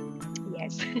Joy.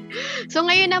 Yes. So,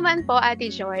 ngayon naman po, Ate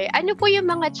Joy, ano po yung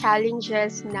mga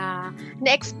challenges na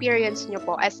na-experience nyo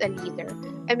po as a leader?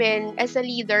 I mean, as a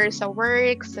leader sa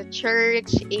work, sa church,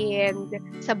 and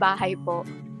sa bahay po.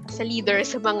 Sa leader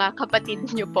sa mga kapatid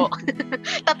nyo po.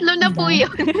 Tatlo na po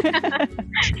yun.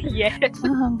 Yes.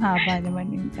 Ang haba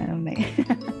naman yung tanong na yun.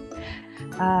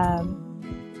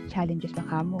 Challenges ba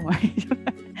kamo?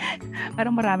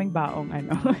 Parang maraming baong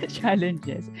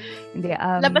challenges. Hindi,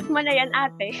 labas mo na yan,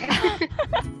 ate.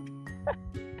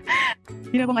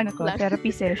 Yun ang ko,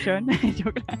 therapy session.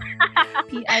 Joke lang.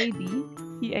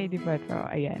 PID ba ito?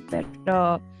 Ayan.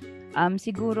 Pero,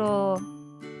 siguro,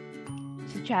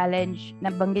 sa challenge,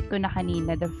 nabanggit ko na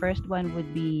kanina, the first one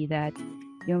would be that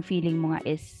yung feeling mo nga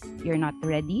is you're not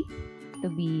ready to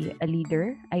be a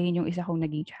leader. Ayun yung isa kong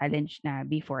naging challenge na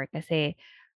before. Kasi,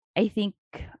 I think,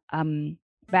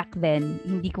 back then,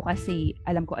 hindi ko kasi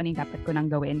alam ko ano yung dapat ko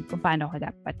nang gawin, kung paano ako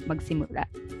dapat magsimula.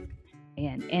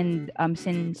 Ayan. And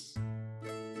since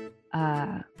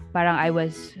parang I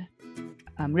was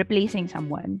replacing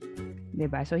someone,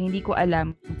 diba? So, hindi ko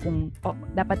alam kung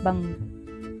dapat bang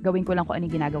gawin ko lang kung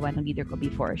anong ginagawa ng leader ko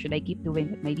before. Should I keep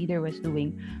doing what my leader was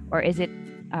doing? Or is it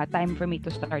time for me to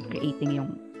start creating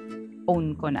yung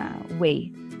own ko na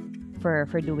way for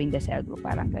doing the cell group?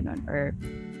 Parang ganun. Or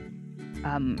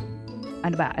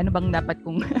ano bang dapat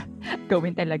kong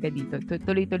gawin talaga dito?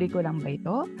 Tuloy-tuloy ko lang ba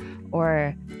ito?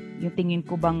 Or yung tingin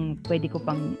ko bang pwede ko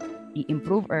pang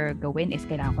i-improve or gawin is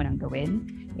kailangan ko nang gawin?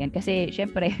 Yan. Kasi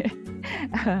syempre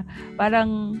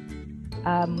parang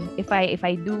if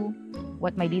I do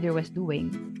what my leader was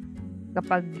doing,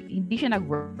 kapag hindi siya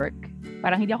nag-work,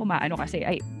 parang hindi ako maano kasi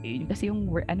yun kasi yung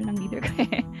ng leader ko.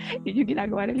 Yun yung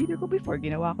ginagawa ng leader ko before,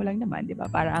 ginawa ko lang naman, di ba?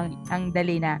 Parang ang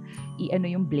dali na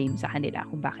yung blame sa kanila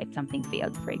kung bakit something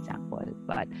failed, for example.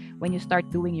 But when you start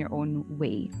doing your own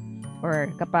way, or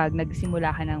kapag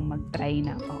nagsimula ka nang mag-try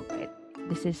na,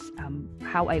 this is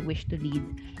how I wish to lead.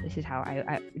 This is how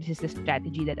this is the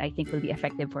strategy that I think will be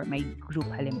effective for my group,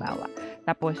 halimbawa.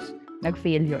 Tapos,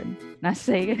 nag-fail yun.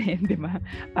 Nasa sa'yo rin, di ba?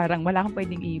 Parang wala kang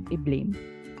pwedeng i-blame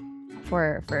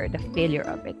for the failure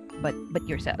of it, but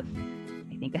yourself.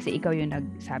 I think kasi ikaw yung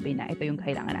nagsabi na ito yung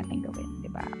kailangan natin gawin, di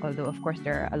ba? Although, of course,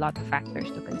 there are a lot of factors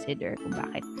to consider kung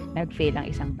bakit nag-fail ang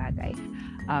isang bagay.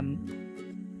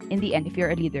 In the end, if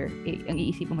you're a leader, ang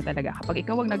iisipin mo talaga, kapag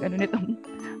ikaw ang nitong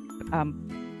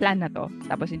plan na to,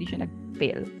 tapos hindi siya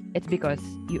nag-fail, it's because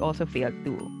you also failed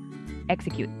to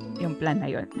execute yung plan na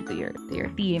yun to your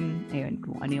team, ayun,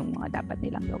 kung ano yung mga dapat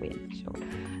nilang gawin. So,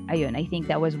 ayun, I think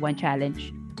that was one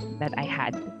challenge that I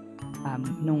had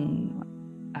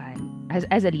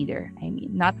as a leader. I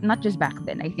mean, not just back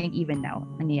then. I think even now,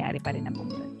 nangyayari pa rin naman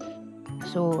yun.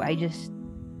 So, I just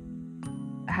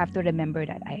have to remember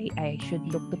that I should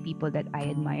look to people that I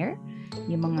admire,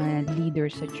 yung mga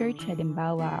leaders sa church,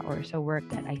 halimbawa, or sa work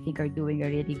that I think are doing a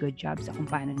really good job sa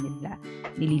kung paano nila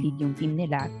nililid yung team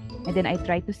nila. And then I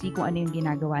try to see kung ano yung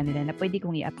ginagawa nila na pwede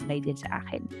kong i-apply din sa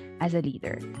akin as a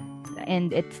leader.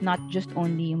 And it's not just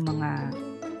only yung mga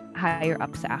higher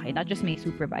up sa akin, not just my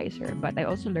supervisor, but I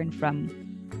also learn from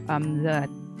the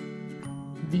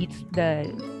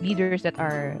leaders that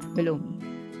are below me.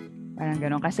 Parang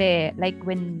gano'n. Kasi like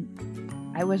when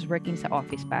I was working sa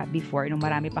office pa before, nung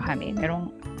marami pa kami,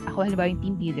 ako halimbawa yung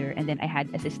team leader, and then I had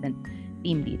assistant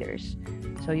team leaders.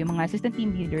 So yung mga assistant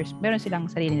team leaders, meron silang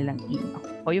sarili nilang team.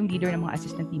 Ako yung leader ng mga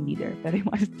assistant team leader, pero yung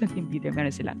mga assistant team leader, meron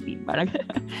silang team. Parang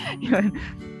yun.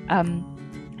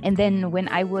 And then when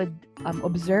I would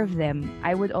observe them,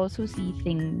 I would also see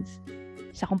things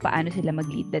sa kung paano sila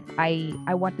mag-lead that I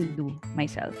want to do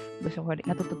myself. Gusto ko rin,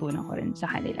 natututunan ko rin sa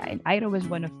kanila. And Ira was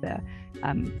one of the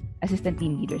assistant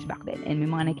team leaders back then. And may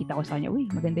mga nakita ko sa kanya,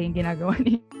 uy, maganda yung ginagawa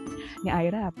ni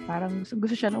Ira. Parang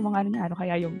gusto siya ng mga ano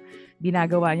kaya yung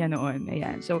ginagawa niya noon.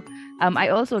 Ayan. So, I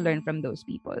also learned from those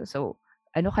people. So,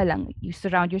 you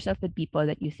surround yourself with people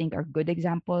that you think are good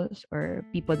examples or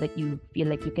people that you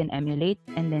feel like you can emulate,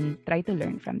 and then try to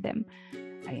learn from them.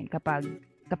 Ayun, kapag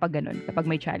ganun, kapag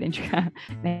may challenge ka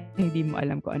na hindi mo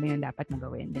alam kung ano yung dapat mo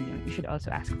gawin, then you should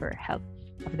also ask for help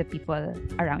of the people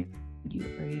around you,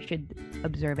 or you should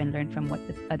observe and learn from what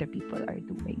the other people are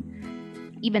doing.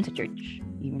 Even sa church.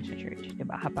 even sa church,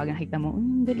 diba? Kapag nakita mo,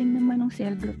 galing naman ng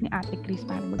cell group ni Ate Chris,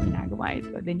 paano ba ginagawa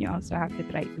ito? Then you also have to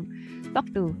try to talk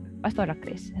to Pastora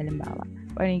Chris, halimbawa.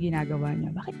 Paano yung ginagawa niya?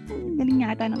 Bakit galing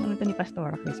yata ng ano to ni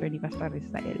Pastora Chris or ni Pastor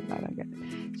Israel? Parang ganun.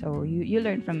 So, you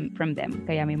learn from them.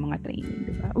 Kaya may mga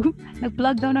training, diba?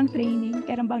 Nag-plug daw ng training.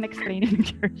 Kaya bang next training ng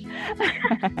church?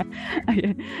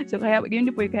 Ayun. So, kaya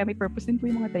yun po, kaya may purpose din po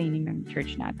yung mga training ng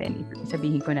church natin.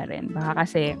 Sabihin ko na rin. Baka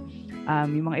kasi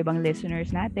yung mga ibang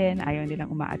listeners natin ayaw nilang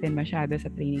uma-attend masyado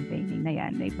sa training na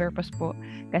yan. May purpose po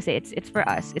kasi it's for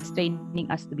us. It's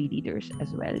training us to be leaders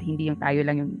as well. Hindi yung tayo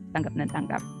lang yung tanggap ng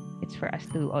tanggap. It's for us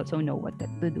to also know what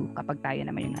to do kapag tayo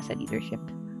naman yung nasa leadership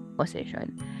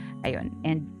position. Ayun.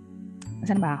 And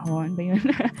saan ba ako? Ano ba yun?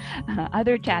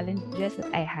 Other challenges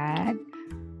that I had,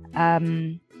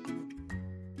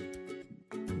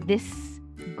 this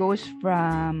goes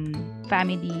from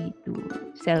family to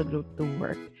cell group to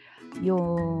work.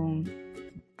 Yung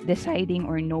deciding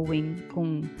or knowing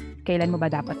kung kailan mo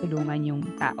ba dapat tulungan yung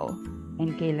tao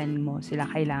and kailan mo sila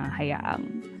kailangan hayaang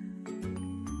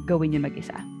gawin yun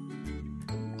mag-isa.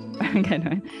 Parang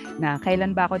ganun. Na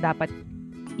kailan ba ako dapat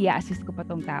i-assist ko pa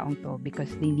tong taong to because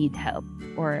they need help,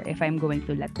 or if I'm going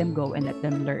to let them go and let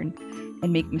them learn and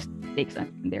make mistakes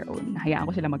on their own. Hayaan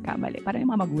ko sila magkamali. Parang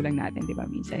yung mga magulang natin, di ba?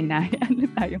 Minsan, hinahayaan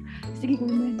lang tayo. Sige,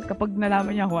 gawin mo yan. Kapag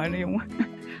nalaman niya kung ano yung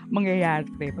mangyayari,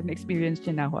 pag na-experience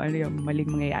niya na kung ano yung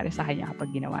maling mangyayari sa kanya kapag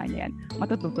ginawa niya yan,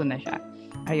 matututo na siya.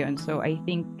 Ayun. So, I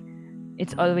think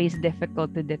it's always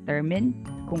difficult to determine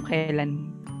kung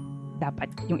kailan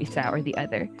dapat yung isa or the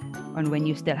other, on when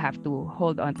you still have to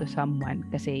hold on to someone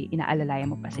kasi inaalalayan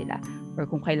mo pa sila, or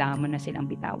kung kailangan mo na silang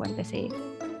bitawan kasi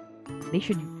they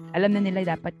should, alam na nila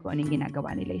dapat kung ano yung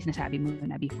ginagawa nila, is nasabi mo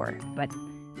na before. But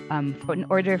in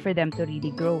order for them to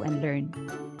really grow and learn,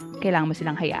 kailangan mo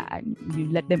silang hayaan. You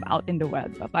let them out in the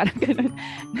world. Parang ganun.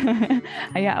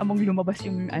 Hayaan mong lumabas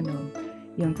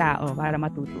yung tao para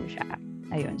matuto siya.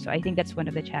 Ayun. So I think that's one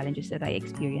of the challenges that I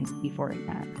experienced before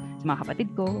na sa mga kapatid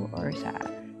ko or sa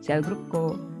cell group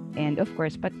ko. And of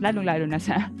course, lalong-lalo na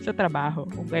sa trabaho.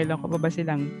 Kung kailan ko pa ba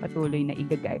silang patuloy na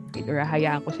i-guide or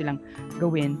hayaan ko silang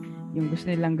gawin yung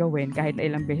gusto nilang gawin kahit na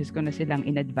ilang beses ko na silang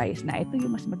in-advise na ito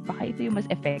yung mas ito yung mas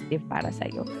effective para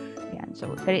sa'yo. Yan.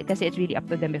 So, kasi it's really up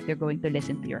to them if they're going to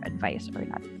listen to your advice or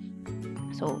not.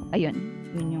 So, ayun.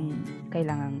 Yun yung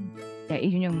kailangang,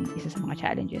 yun yung isa sa mga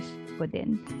challenges ko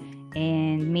din.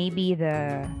 And maybe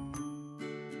the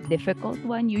difficult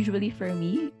one usually for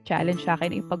me, challenge sa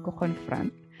akin yung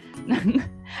pagko-confront ng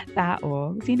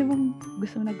tao. Sino bang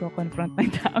gusto nagko-confront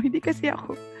ng tao? Hindi kasi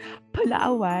ako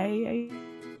palaaway.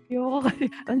 Ayoko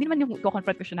kasi, hindi naman yung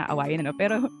ko-confront ko siya na awayin,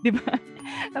 pero di ba,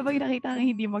 kapag nakita kang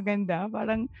hindi maganda,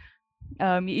 parang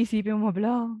iisipin mo,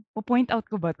 po-point out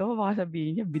ko ba to? Baka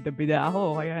sabihin niya, bida-bida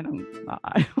ako, kaya nang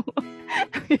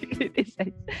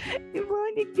criticize. Diba,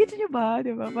 gets niyo ba?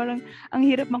 Diba? Parang, ang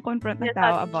hirap mang-confront ng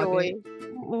tao about it.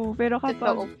 Oo, pero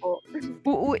kapag,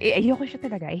 ayoko siya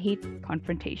talaga. I hate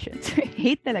confrontations.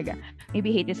 Hate talaga.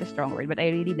 Maybe hate is a strong word, but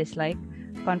I really dislike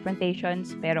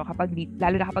confrontations. Pero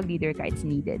lalo na kapag leader ka, it's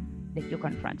needed that you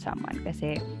confront someone.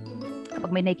 Kasi,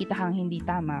 kapag may nakikita kang hindi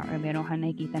tama or meron kang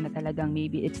nakikita na talagang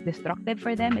maybe it's destructive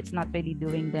for them, it's not really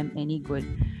doing them any good.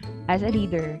 As a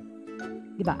leader,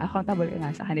 di ba, accountable ka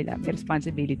nga sa kanila, may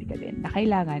responsibility ka din na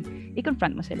kailangan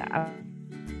i-confront mo sila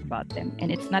about them.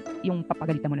 And it's not yung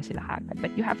papagalitan mo na sila kagad,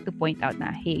 but you have to point out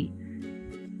na, hey,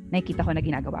 nakikita ko na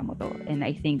ginagawa mo to and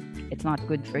I think it's not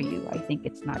good for you. I think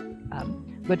it's not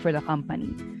good for the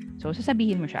company. So,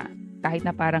 sasabihin mo siya. Kahit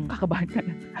na parang kakabahan ka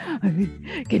na,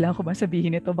 kailangan ko ba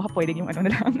sabihin ito? Baka pwedeng yung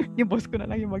yung boss ko na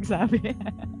lang yung magsabi.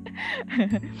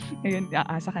 Ayun,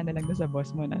 aasa ka na lang sa boss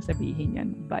mo na sabihin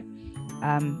yan. But,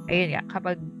 ayun nga,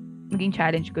 kapag maging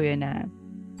challenge ko yun na,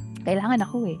 kailangan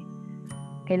ako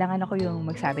yung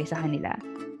magsabi sa kanila.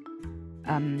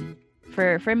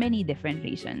 For many different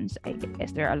reasons, I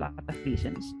guess there are a lot of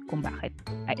reasons kung bakit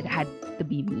it had to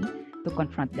be me to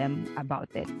confront them about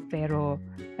it. Pero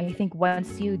I think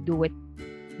once you do it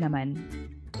naman,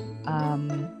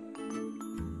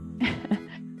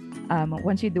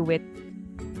 once you do it,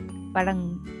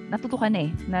 parang natuto ka na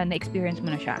na-experience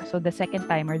mo na siya. So the second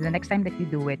time or the next time that you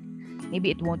do it,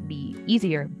 maybe it won't be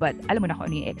easier, but alam mo na kung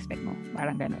ano yung expect mo.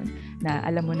 Parang ganun. Na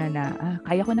alam mo na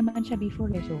kaya ko naman siya before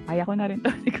so kaya ko na rin to.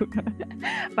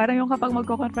 Parang yung kapag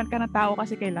magko-confront ka ng tao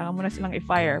kasi kailangan mo na silang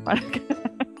i-fire. Parang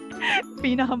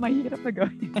pinakamahirap na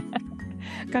gawin.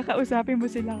 Kakausapin mo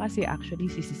sila kasi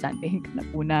actually sisisantihin ka na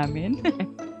po namin.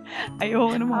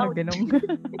 Ayoko ng mga ganong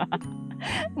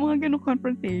mga ganong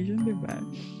confrontation, di ba?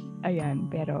 Ayan,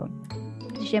 pero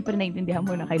syempre naiintindihan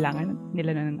mo na kailangan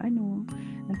nila na ng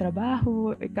ng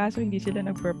trabaho, kaso hindi sila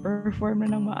nagpe-perform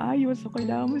na ng maayos, so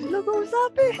kailangan mo sila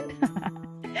kausapin.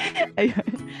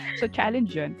 Ayun. So,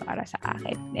 challenge yun para sa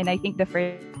akin. And I think the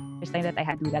first time that I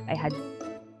had to do that, I had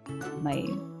my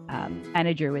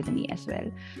manager with me as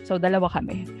well. So, dalawa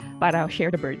kami para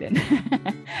share the burden.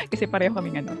 Kasi pareho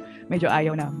kaming medyo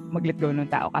ayaw na mag-let go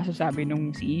ng tao. Kaso sabi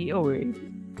nung CEO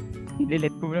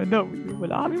ililit ko na daw.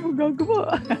 Wala kami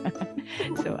magagawa.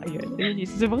 So, ayun. Yun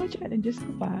yung mga challenges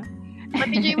ko pa.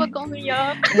 Ate Joy, wag kang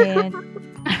umiyak. And,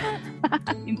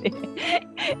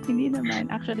 hindi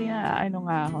naman. Actually,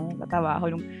 natawa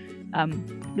ako nung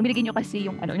lumiligin nyo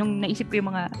kasi yung naisip ko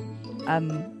yung mga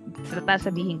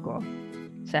sasabihin ko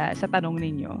sa tanong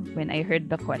ninyo when I heard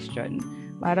the question.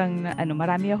 Parang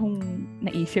marami akong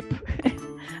naisip.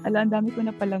 Ang dami ko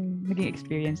na palang naging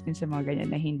experience din sa mga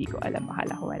ganyan na hindi ko alam.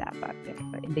 Akala ko wala pa. Pero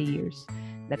in the years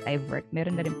that I've worked,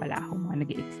 meron na rin pala akong mga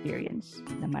naging experience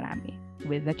na marami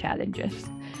with the challenges.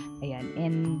 Ayan.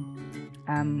 And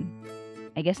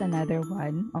I guess another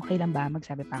one, okay lang ba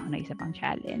magsabi pa ako ng isa pang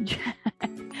challenge?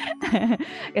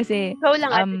 Kasi Ikaw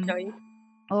lang, Ate Joy.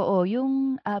 Oo,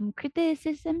 yung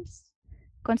criticisms,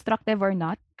 constructive or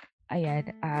not, ayan,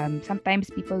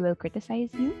 sometimes people will criticize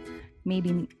you,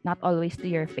 maybe not always to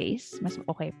your face, mas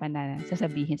okay pa na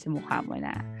sasabihin sa mukha mo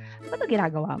na, ba't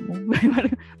ginagawa mo?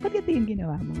 Ba't ito yung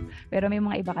ginawa mo? Pero may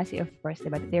mga iba kasi, of course,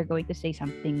 diba, they're going to say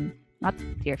something not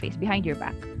to your face, behind your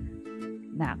back,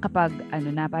 na kapag,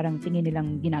 na parang tingin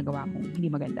nilang ginagawa mo, hindi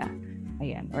maganda.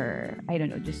 Ayan, or, I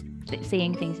don't know, just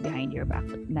saying things behind your back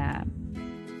na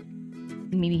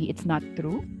maybe it's not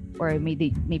true, or maybe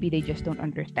they just don't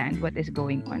understand what is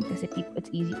going on kasi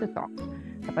it's easy to talk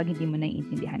kapag hindi mo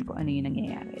naiintindihan kung ano yung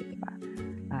nangyayari, diba?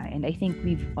 And I think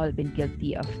we've all been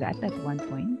guilty of that at one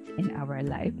point in our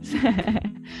lives.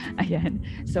 Ayan.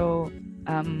 So,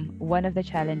 one of the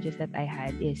challenges that I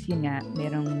had is yun nga,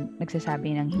 merong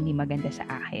nagsasabi ng hindi maganda sa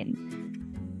akin.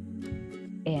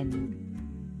 And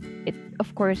it,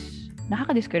 of course,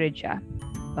 nakaka-discourage siya.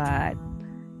 But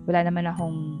wala naman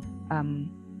akong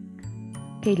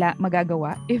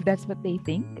magagawa if that's what they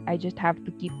think. I just have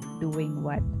to keep doing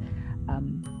what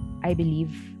I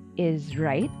believe is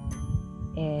right.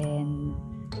 And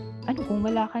kung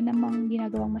wala ka namang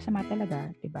ginagawang masama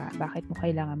talaga, diba? Bakit mo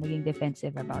kailangan maging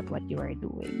defensive about what you are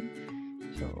doing?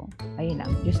 So, ayun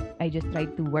lang. I just try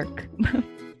to work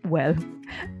well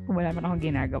kung wala man akong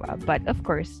ginagawa. But of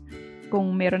course,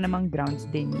 kung meron namang grounds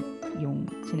din yung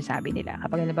sinasabi nila.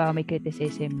 Kapag halimbawa may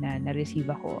criticism na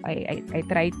na-receive ako, I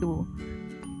try to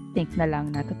think na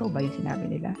lang na totoo ba yung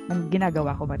sinabi nila? Ang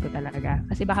ginagawa ko ba ito talaga?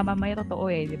 Kasi baka mamaya totoo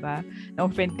di ba?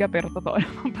 Na-offend ka pero totoo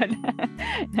naman pala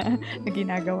na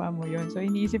ginagawa mo yun. So,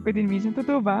 iniisip ko din minsan,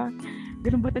 totoo ba?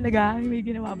 Ganun ba talaga? May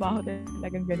ginawa ba ako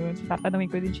talagang ganun? So, tatanungin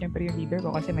ko din syempre yung leader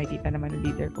ko kasi may kita naman yung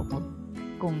leader ko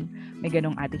kung may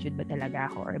ganung attitude ba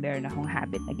talaga ako or meron akong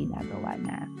habit na ginagawa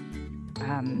na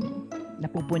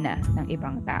napupuna ng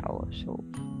ibang tao. So,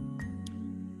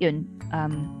 yun.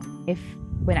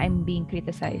 When I'm being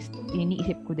criticized,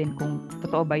 iniisip ko din kung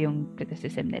totoo ba yung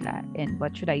criticism nila and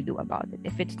what should I do about it.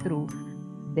 If it's true,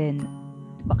 then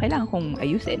kailangan kong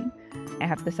ayusin. I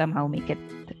have to somehow make it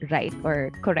right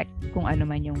or correct kung ano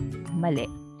man yung mali.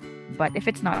 But if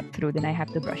it's not true, then I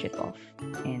have to brush it off.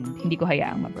 And hindi ko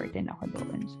hayaang ma-burden ako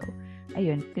doon. So,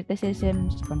 ayun,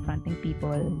 criticisms, confronting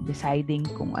people, deciding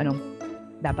kung anong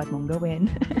dapat mong gawin.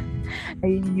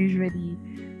 Ayun, usually,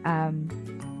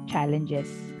 challenges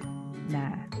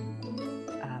na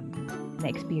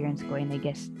experience ko. And I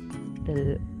guess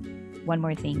the one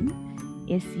more thing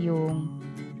is yung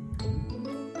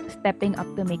stepping up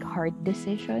to make hard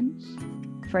decisions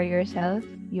for yourself.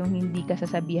 Yung hindi ka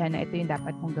sasabihan na ito yung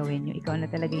dapat mong gawin, yung ikaw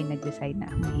na talaga yung nag-decide na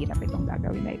mahirap itong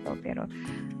gagawin na ito. Pero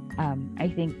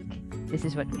I think this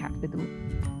is what we have to do.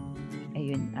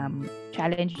 Ayun,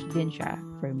 challenge din siya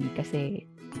for me kasi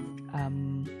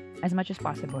as much as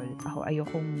possible, ako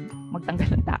ayokong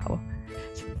magtanggal ng tao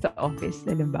sa office,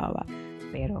 halimbawa.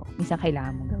 Pero minsan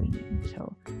kailangan mong gawin yun.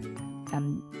 So,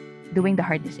 doing the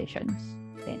hard decisions,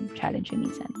 then challenge yun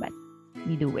minsan. But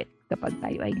we do it kapag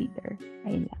tayo ay leader.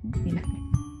 Ayun lang.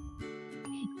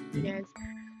 Yes.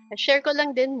 Share ko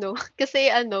lang din, no?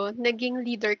 Kasi naging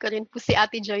leader ko rin po si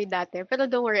Ate Joy dati. Pero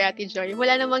don't worry, Ate Joy.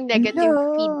 Wala namang negative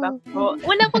feedback po.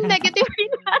 Wala pong negative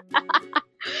feedback.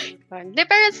 De,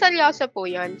 pero seryoso po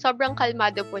yun. Sobrang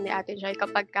kalmado po ni Ate Joy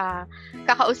kapag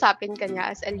kakausapin ka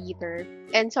niya as a leader.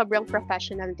 And sobrang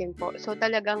professional din po. So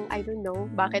talagang, I don't know,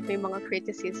 bakit may mga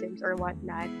criticisms or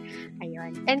whatnot.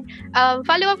 Ayun. And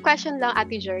follow-up question lang,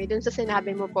 Ate Joy, dun sa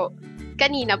sinabi mo po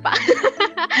kanina pa.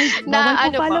 Na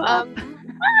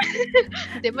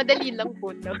Hindi, madali lang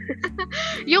po to.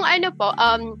 Yung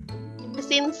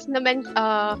since naman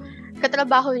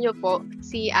katrabaho niyo po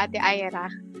si Ate Ira,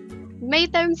 may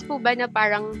times po ba na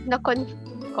parang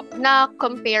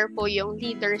na-compare po yung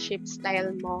leadership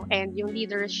style mo and yung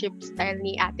leadership style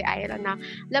ni Ate Ira na,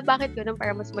 bakit ganun,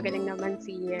 para mas magaling naman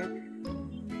si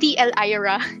TL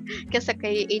Ira kasi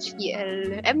kay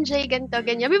HTL MJ, ganito,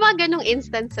 ganyan. May mga ganong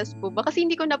instances po ba? Kasi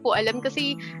hindi ko na po alam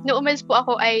kasi noong umalis po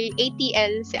ako ay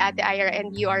ATL si Ate Ira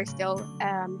and you are still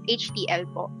HTL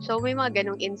po. So may mga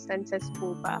ganong instances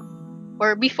po ba?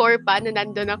 Or before pa na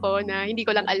nandun ako na hindi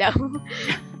ko lang alam.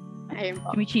 Ayun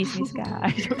po. Sumichismis ka.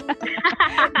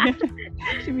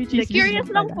 Sumichismis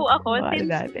Curious lang po ako since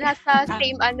dati. nasa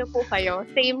same po kayo,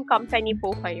 same company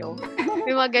po kayo.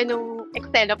 May mga ganong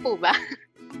eksena po ba?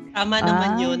 Tama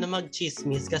naman yun na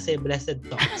mag-chismis kasi blessed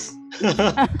talks.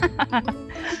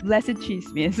 Blessed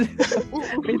chismis.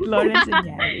 With Lawrence and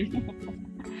Yari.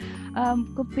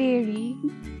 Comparing,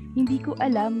 hindi ko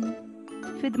alam.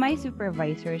 With my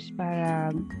supervisors,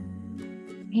 parang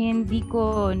hindi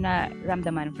ko na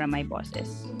ramdaman from my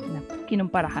bosses na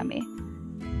kinumpara kami.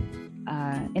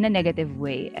 In a negative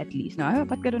way, at least. No?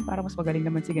 Ba't ganun? Parang mas magaling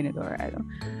naman si ganito or ano.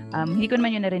 Hindi ko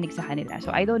naman yun narinig sa kanila.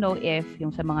 So, I don't know if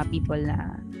yung sa mga people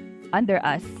na under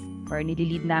us or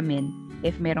nililid namin,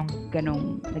 if merong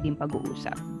ganong naging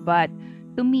pag-uusap. But,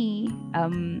 to me,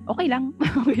 okay lang.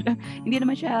 Okay lang. Hindi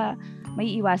naman siya may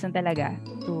iwasan talaga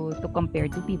to compare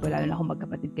to people, lalo na kung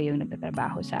magkapatid kayong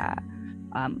nagtatrabaho sa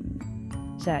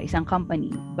isang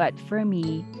company. But for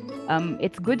me,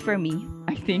 it's good for me,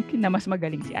 I think, na mas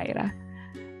magaling si Ira.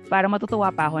 Para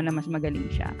matutuwa pa ako na mas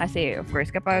magaling siya. Kasi, of course,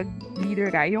 kapag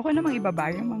leader ka, ayoko namang ibaba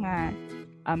yung mga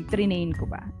trinain ko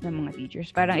ba ng mga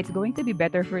teachers. Parang it's going to be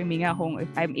better for me nga kung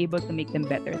if I'm able to make them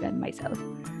better than myself.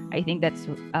 I think that's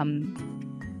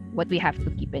what we have to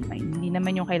keep in mind. Hindi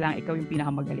naman yung kailangan ikaw yung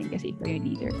pinakamagaling kasi ikaw yung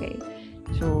leader kay.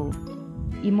 So,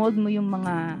 i-mold mo yung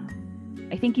mga,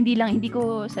 I think hindi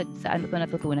ko sa ano to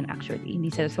natutunan actually, hindi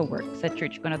sa work, sa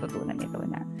church ko natutunan ito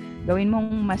na gawin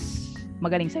mong mas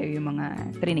magaling sa'yo yung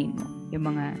mga trinain mo, yung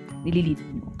mga nililid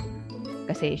mo.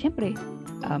 Kasi syempre,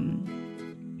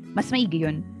 mas maigi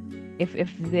yun if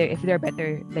they're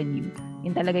better than you.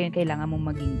 Yun talaga yung kailangan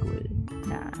mong maging goal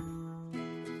na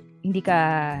hindi ka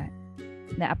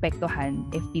naapektuhan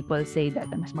if people say that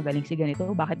mas magaling si ganito,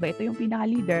 bakit ba ito yung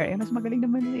pinaka-leader, mas magaling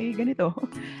naman si ganito.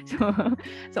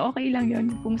 So okay lang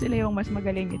yun kung sila yung mas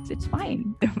magaling, it's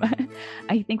fine, diba?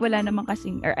 I think wala namang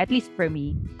kasing, or at least for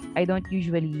me, I don't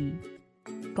usually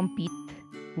compete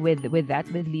with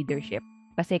leadership.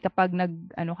 Kasi kapag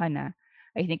nag-ano ka na,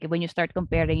 I think when you start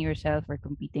comparing yourself or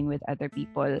competing with other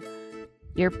people,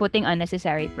 you're putting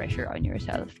unnecessary pressure on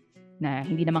yourself na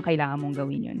hindi naman kailangan mong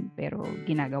gawin yun, pero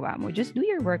ginagawa mo. Just do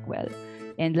your work well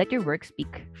and let your work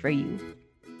speak for you.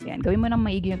 Yan, gawin mo nang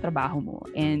maigi yung trabaho mo,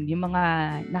 and yung mga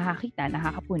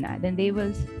nakakapuna, then they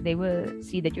will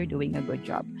see that you're doing a good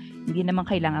job. Hindi naman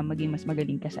kailangan maging mas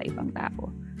magaling ka sa ibang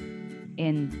tao.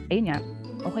 And ayun nga,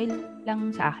 okay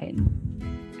lang sa akin.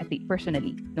 I think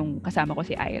personally, nung kasama ko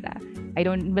si Ira,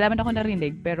 wala man ako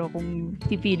narinig, pero kung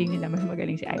feeling nila mas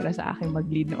magaling si Ira sa akin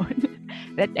mag-lead noon,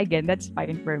 that's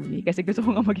fine for me. Kasi gusto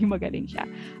ko nga maging magaling siya.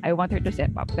 I want her to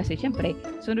step up. Kasi syempre,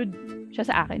 sunod siya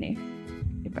sa akin eh.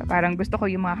 Diba? Parang gusto ko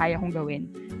yung mga kaya kong gawin,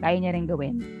 kaya niya rin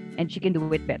gawin, and she can do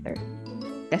it better.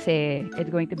 Kasi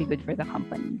it's going to be good for the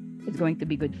company. It's going to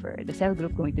be good for the cell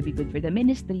group, going to be good for the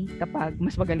ministry kapag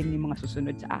mas magaling yung mga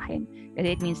susunod sa akin. Kasi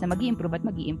it means na mag-i-improve at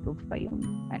mag-i-improve pa yung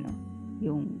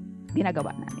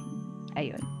ginagawa namin.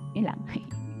 Ayun. Yun lang.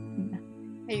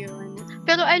 Ayun.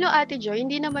 Pero Ate Joy,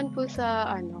 hindi naman po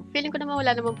sa feeling ko naman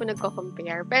wala naman po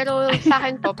nagko-compare. Pero sa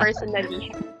akin po,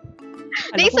 personally.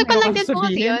 Naisip ko lang din po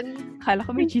kasi yun. Akala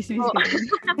ko may chismis ka.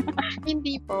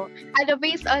 Hindi po.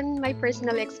 Based on my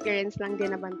personal experience lang din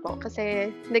naman po.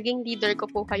 Kasi naging leader ko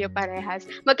po kayo parehas.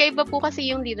 Magkaiba po kasi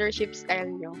yung leadership style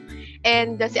nyo.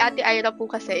 And si Ate Ira po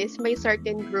kasi is may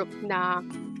certain group na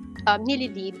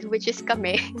nililid, which is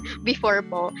kami before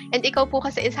po. And ikaw po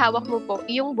kasi is hawak mo po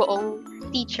yung buong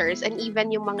teachers and even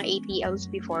yung mga ATLs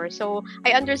before. So,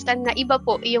 I understand na iba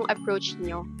po yung approach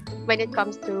nyo when it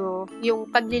comes to yung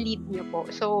pag-lead nyo po.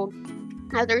 So,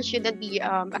 there shouldn't be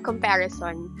a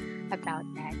comparison about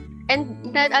that. And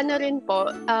that rin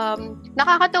po,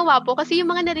 nakakatawa po kasi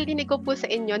yung mga naririnig ko po sa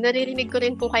inyo, naririnig ko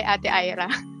rin po kay Ate Ira.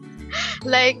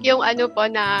 Like, yung po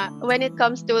na, when it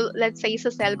comes to, let's say,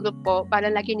 sa cell group po, para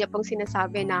lagi niya pong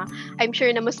sinasabi na, I'm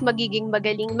sure na mas magaling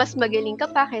ka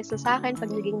pa kaysa sa akin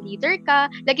pag naging leader ka.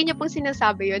 Lagi niya pong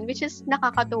sinasabi yun, which is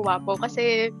nakakatuwa po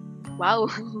kasi, wow,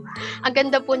 ang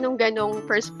ganda po nung ganong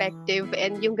perspective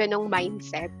and yung ganong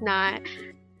mindset na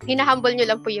hinahumble nyo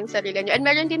lang po yung sarili nyo. And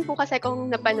meron din po kasi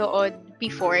kung napanood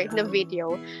before na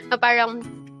video na parang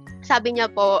sabi niya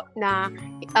po na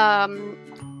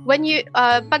when you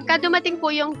pagka dumating po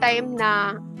yung time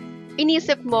na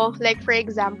inisip mo, like for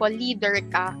example, leader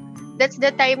ka, that's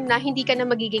the time na hindi ka na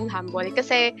magiging humble.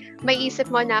 Kasi may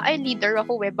isip mo na, ay, leader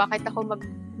ako bakit ako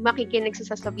makikinig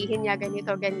sa sasabihin niya,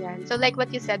 ganito, ganyan. So like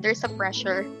what you said, there's a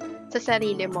pressure sa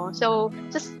sarili mo. So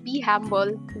just be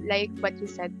humble, like what you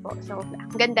said po. So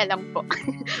ganda lang po.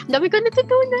 Dami ko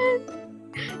natutunan.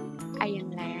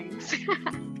 Ayan lang.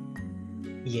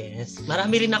 Yes.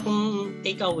 Marami rin akong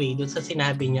takeaway dun sa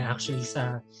sinabi niya actually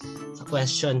sa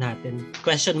question natin.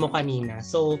 Question mo kanina.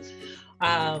 So,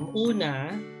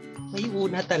 may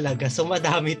una talaga. So,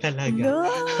 madami talaga.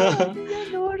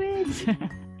 Lawrence.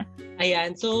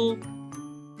 Ayan. So,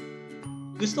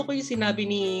 gusto ko yung sinabi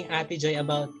ni Ate Joy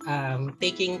about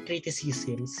taking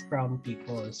criticisms from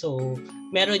people. So,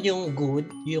 meron yung good,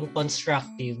 yung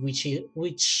constructive, which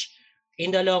in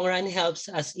the long run helps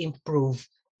us improve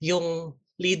yung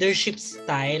leadership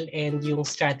style and yung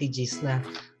strategies na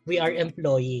we are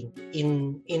employing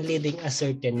in leading a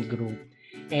certain group.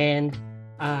 And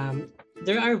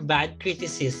there are bad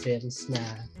criticisms na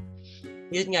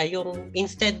yun nga, yung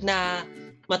instead na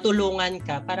matulungan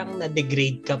ka, parang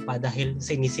na-degrade ka pa dahil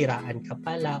sinisiraan ka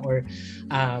pala, or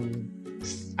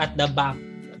at the back,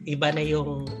 iba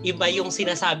yung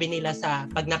sinasabi nila sa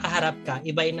pag nakaharap ka,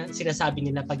 iba yung sinasabi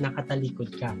nila pag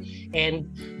nakatalikod ka. And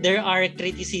there are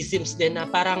criticisms din na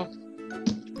parang,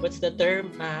 what's the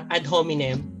term? Ad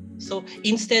hominem. So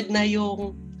instead na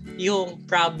yung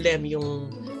problem,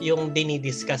 yung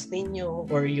dinidiscuss ninyo,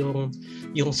 or yung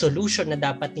solution na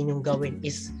dapat ninyong gawin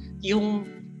is yung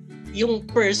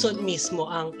person mismo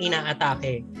ang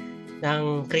inaatake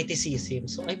ng criticism.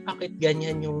 So, ay, bakit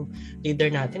ganyan yung leader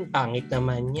natin? Pangit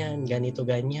naman yan, ganito,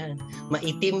 ganyan.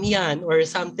 Maitim yan, or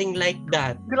something like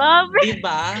that. Grabe!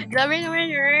 Diba? Grabe naman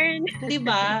yun!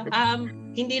 Diba?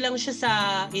 Hindi lang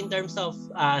siya in terms of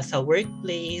sa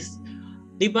workplace.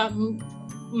 Diba?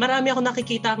 Marami ako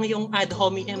nakikita ngayong ad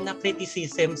hominem na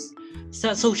criticisms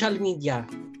sa social media.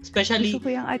 Especially, gusto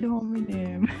ko yung ad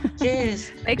hominem.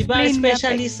 Yes. Diba?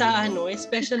 Especially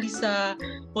sa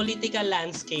political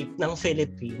landscape ng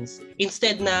Philippines.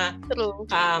 Instead na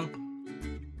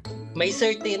may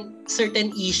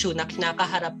certain issue na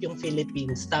kinakaharap yung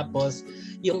Philippines, tapos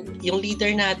yung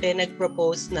leader natin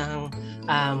nag-propose ng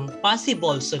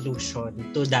possible solution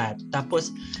to that. Tapos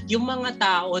yung mga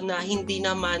tao na hindi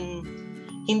naman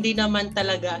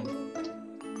talaga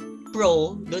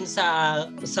pro dun sa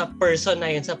person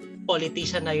na yun, sa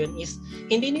politician na yun, is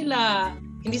hindi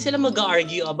sila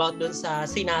mag-argue about dun sa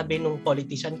sinabi ng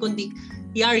politician, kundi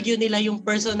i-argue nila yung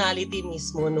personality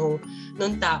mismo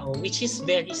nung tao, which is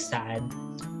very sad.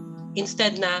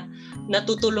 Instead na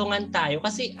natutulungan tayo,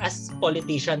 kasi as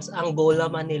politicians, ang goal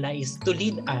naman nila is to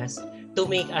lead us, to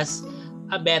make us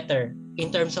a better in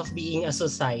terms of being a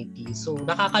society. So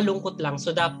nakakalungkot lang.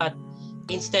 So dapat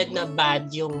instead na bad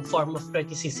yung form of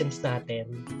criticisms natin,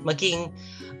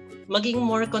 maging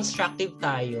more constructive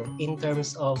tayo in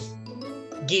terms of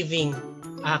giving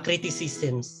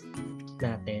criticisms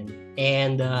natin.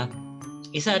 And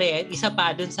isa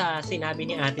pa dun sa sinabi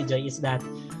ni Ate Joy is that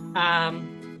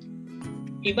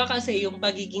iba kasi yung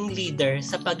pagiging leader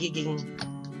sa pagiging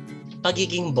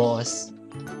boss.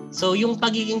 So yung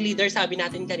pagiging leader, sabi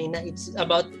natin kanina, it's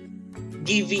about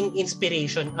giving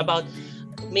inspiration, about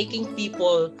making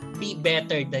people be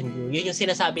better than you. Yun yung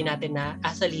sinasabi natin na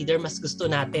as a leader, mas gusto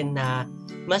natin na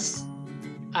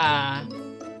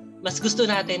gusto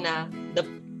natin na the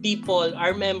people,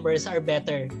 our members, are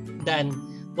better than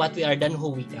what we are, than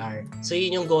who we are. So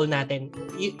yun yung goal natin.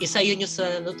 Isa yun yung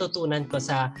natutunan ko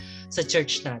sa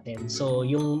church natin. So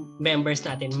yung members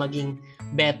natin maging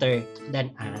better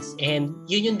than us. And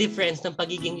yun yung difference ng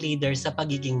pagiging leader sa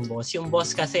pagiging boss. Yung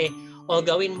boss kasi,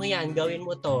 gawin mo yan, gawin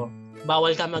mo to.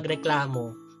 Bawal ka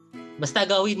magreklamo. Basta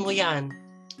gawin mo yan.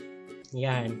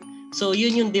 Yan. So,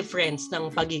 yun yung difference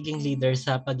ng pagiging leader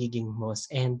sa pagiging boss.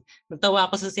 And natawa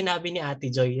ako sa sinabi ni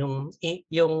Ate Joy,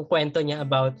 yung kwento niya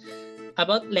about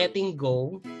letting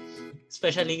go,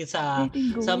 especially sa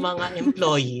mga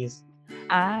employees.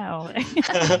 Okay.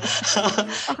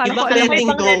 Iba letting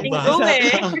go ba?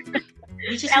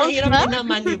 Which is mahirap din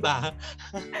naman, diba?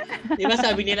 Diba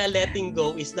sabi nila, letting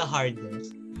go is the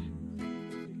hardest.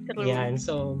 Yan.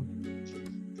 So,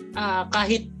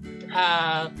 kahit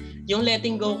yung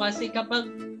letting go kasi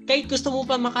kahit gusto mo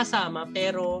pa makasama,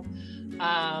 pero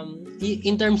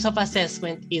in terms of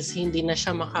assessment is hindi na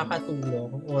siya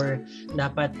makakatulong, or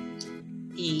dapat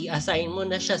i-assign mo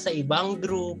na siya sa ibang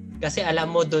group kasi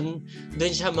alam mo dun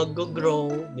siya mag-grow,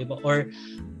 di ba? Or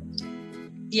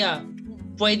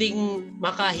pwedeng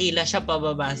makahila siya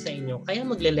pababa sa inyo. Kaya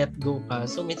magle-let go ka.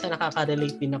 So, minsan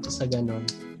nakaka-relate din ako sa ganun.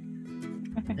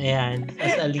 Ayan,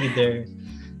 as a leader.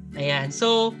 Ayan.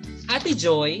 So, Ate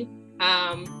Joy,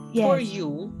 Yes. for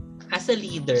you, as a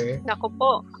leader, Naku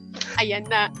po. Ayan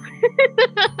na.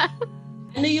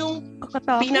 ano yung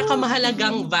Kakatakot.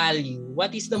 pinakamahalagang value?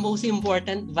 What is the most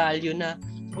important value na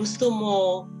gusto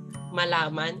mo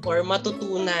malaman or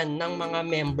matutunan ng mga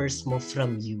members mo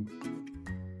from you?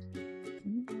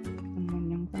 Naman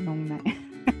yung tanong na.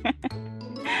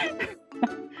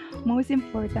 Most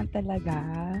important talaga,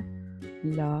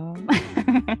 love.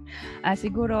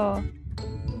 Siguro,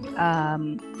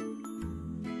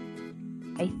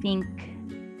 I think,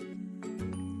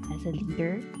 as a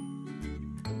leader,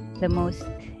 the most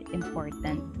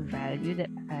important value that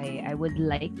I would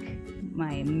like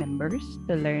my members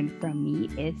to learn from me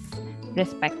is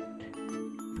respect.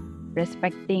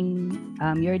 Respecting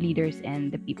your leaders and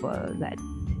the people that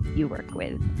you work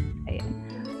with. Ayan.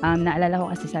 Naalala ko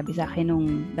kasi sabi sa akin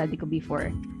nung daddy ko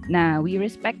before na we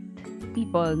respect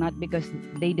people not because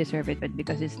they deserve it but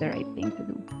because it's the right thing to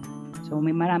do. So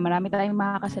may marami tayong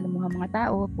makakasalamuhang mga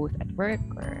tao both at work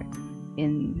or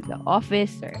in the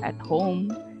office or at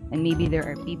home. And maybe there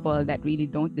are people that really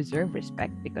don't deserve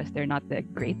respect because they're not the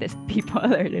greatest people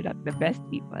or they're not the best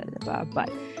people. Diba? But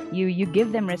you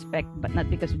give them respect, but not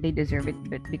because they deserve it,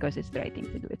 but because it's the right thing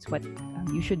to do. It's what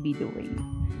you should be doing.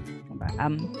 Diba?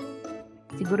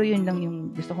 Siguro yun lang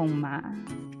yung gusto kong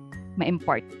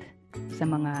ma-impart sa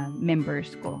mga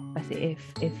members ko. Kasi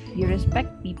if you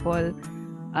respect people,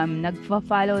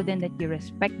 nagfa-follow din that you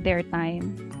respect their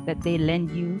time, that they lend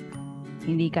you,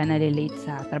 hindi ka na-relate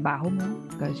sa trabaho mo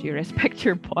because you respect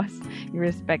your boss, you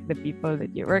respect the people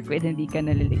that you work with, hindi ka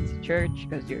na-relate sa church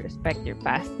because you respect your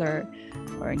pastor,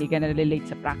 or hindi ka na-relate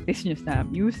sa practice nyo sa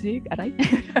music, aray,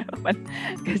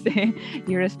 kasi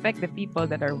you respect the people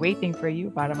that are waiting for you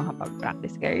para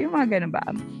makapag-practice kayo, yung mga ganun ba,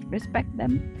 respect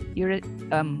them, you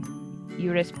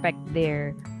respect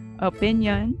their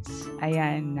opinions,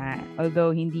 ayan, na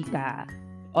although hindi ka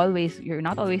you're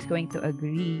not always going to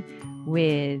agree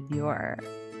with your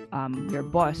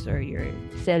boss or your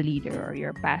cell leader or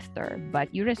your pastor, but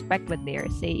you respect what they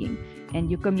are saying and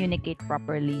you communicate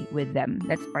properly with them.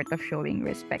 That's part of showing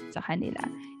respect sa kanila.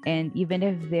 And even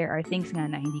if there are things nga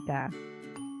na hindi ka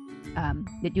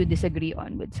that you disagree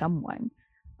on with someone,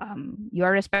 you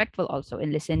are respectful also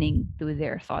in listening to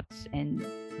their thoughts and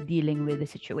dealing with the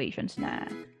situations na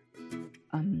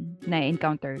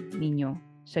encounter ninyo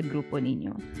sa grupo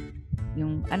ninyo.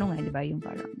 Yung ano nga, di ba, yung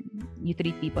parang you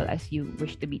treat people as you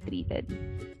wish to be treated.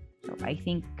 So I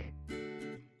think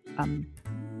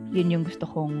yun yung gusto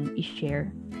kong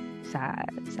i-share sa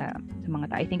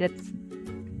mga tao. I think that's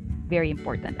very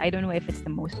important. I don't know if it's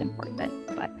the most important,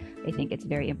 but I think it's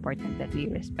very important that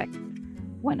we respect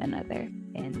one another.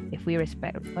 And if we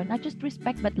respect, or not just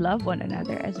respect, but love one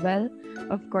another as well,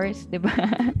 of course, di ba?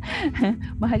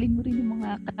 Mahalin mo rin yung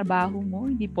mga katrabaho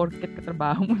mo. Hindi porket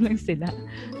katrabaho mo lang sila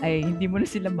ay hindi mo na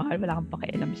sila mahal, wala kang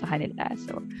pakialam sa kanila.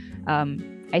 So,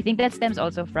 I think that stems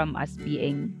also from us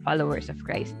being followers of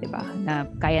Christ, di ba? Na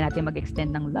kaya natin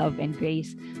mag-extend ng love and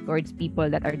grace towards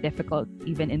people that are difficult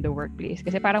even in the workplace.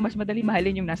 Kasi parang mas madali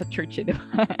mahalin yung nasa church, di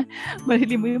ba?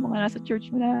 Mahalin mo yung mga nasa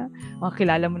church mo na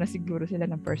makakilala mo na siguro sila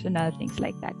ng personal, things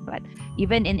like that. But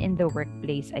even in the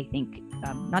workplace, I think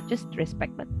not just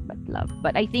respect but love.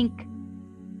 But I think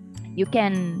you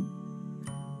can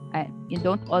you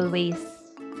don't always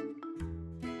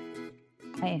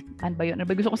ano ba yun? Ano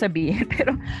ba gusto ko sabihin?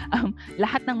 Pero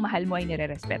lahat ng mahal mo ay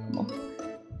nire-respeto mo.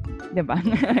 Diba?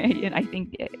 I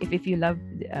think if you love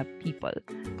people,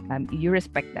 you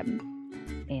respect them.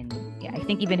 And yeah, I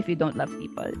think even if you don't love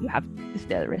people, you have to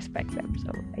still respect them. So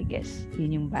I guess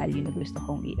yun yung value na gusto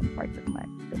kong i-impart to my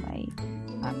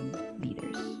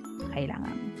leaders.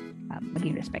 Kailangan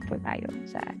maging respectful tayo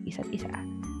sa isa't isa.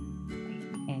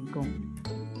 And kung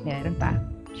meron pa,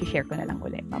 share ko na lang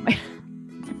ulit mamaya.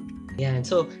 Yan.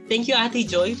 So, thank you Ate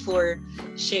Joy for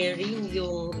sharing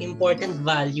yung important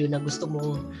value na gusto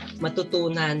mong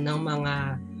matutunan ng mga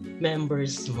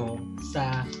members mo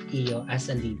sa iyo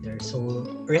as a leader. So,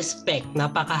 respect.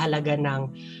 Napakahalaga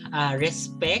ng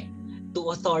respect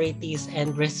to authorities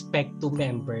and respect to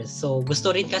members. So,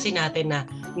 gusto rin kasi natin na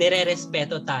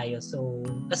nire-respeto tayo. So,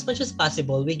 as much as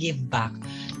possible, we give back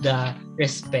the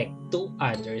respect to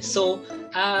others. So,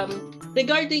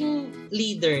 regarding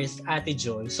leaders, Ate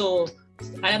Joy, so,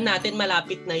 alam natin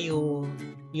malapit na yung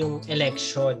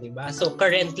election, di ba? So,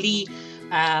 currently,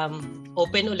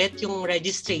 open ulit yung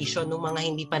registration ng mga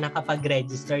hindi pa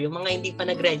nakapag-register. Yung mga hindi pa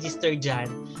nag-register dyan,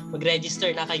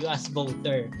 mag-register na kayo as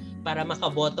voter para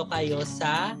makaboto kayo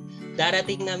sa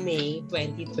darating na May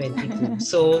 2022.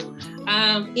 So,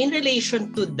 in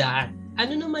relation to that,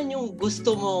 ano naman yung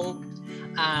gusto mong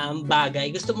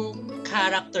bagay, gusto mong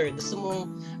character, gusto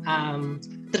mong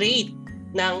trait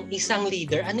ng isang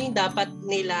leader? Ano yung dapat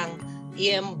nilang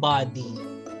i-embody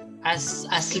as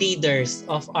leaders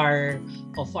of our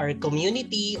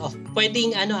community, of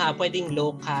pwedeng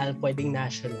local, pwedeng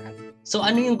national. So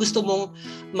ano yung gusto mong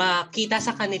makita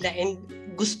sa kanila and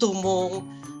gusto mong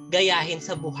gayahin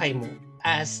sa buhay mo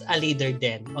as a leader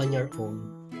then on your own?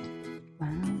 Wow,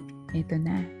 ito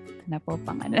na po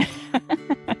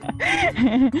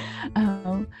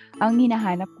ang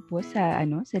hinahanap ko po sa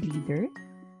leader,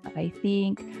 I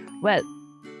think, well,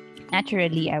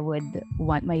 naturally I would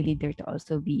want my leader to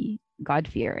also be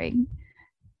God-fearing.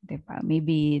 Diba?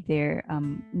 Maybe they're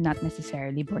not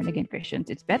necessarily born-again Christians.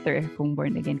 It's better kung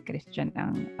born-again Christian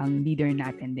ang leader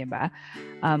natin, diba?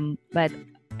 But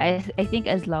I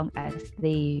think as long as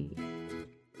they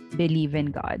believe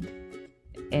in God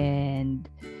and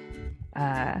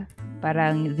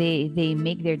parang they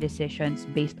make their decisions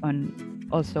based on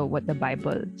also what the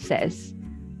Bible says,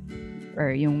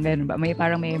 or yung ganun ba, may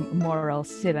morals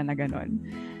sila na ganun,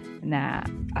 na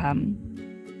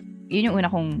yun yung una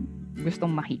kong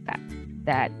gustong makita,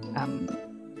 that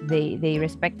they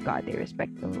respect God, they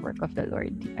respect the work of the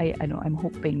Lord. I'm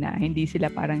hoping na hindi sila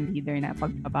parang leader na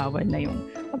pagbabawal na yung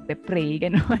pagpe-pray,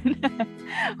 gano'n.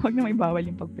 Huwag na may bawal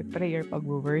yung pagpe-pray or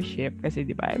pag-worship, kasi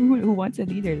di ba, who wants a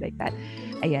leader like that?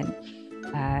 Ayan.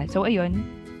 So ayun,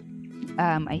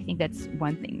 I think that's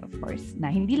one thing, of course, na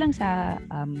hindi lang sa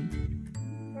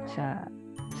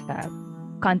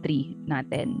country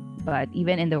natin, but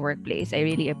even in the workplace, I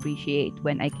really appreciate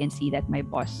when I can see that my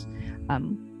boss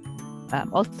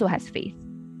also has faith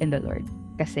in the Lord,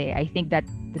 kasi I think that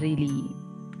really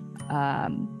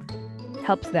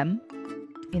helps them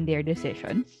in their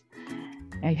decisions.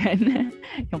 Ayan.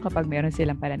 Yung kapag meron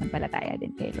silang pananampalataya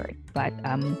din kay Lord. But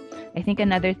I think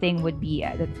another thing would be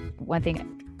that one thing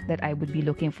that I would be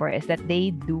looking for is that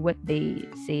they do what they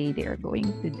say they are going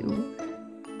to do,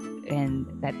 and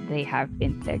that they have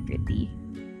integrity.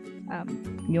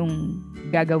 Yung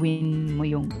gagawin mo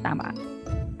yung tama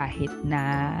kahit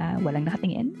na walang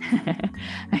nakatingin.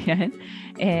 Ayan.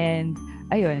 And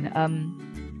ayun,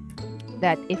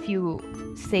 that if you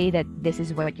say that this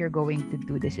is what you're going to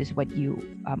do, this is what you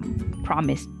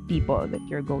promised people that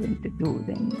you're going to do,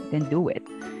 then do it.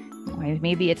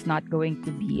 Maybe it's not going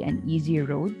to be an easy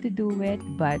road to do it,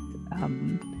 but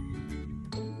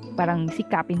parang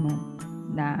sikapin mo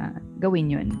na gawin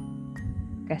yun,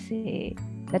 kasi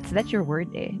that's your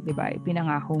word diba?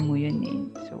 Pinangako mo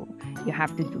yun so you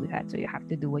have to do that. So you have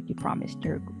to do what you promised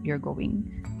you're going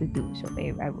to do. So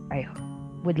I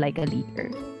would like a leader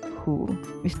who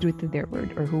is true to their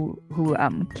word, or who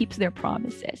keeps their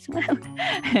promises. Well,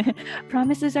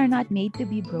 promises are not made to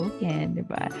be broken,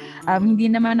 diba? Hindi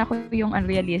naman ako yung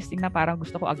unrealistic na parang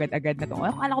gusto ko agad-agad na to.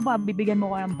 Akala ko ba bibigyan mo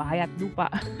ko ng bahay at lupa?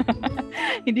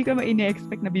 Hindi ko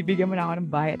ma-expect na bibigyan mo na ako ng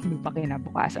bahay at lupa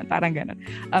kinabukasan. Parang ganun.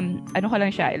 Ano ko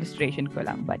lang siya, illustration ko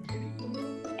lang. But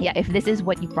yeah, if this is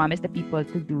what you promised the people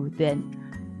to do, then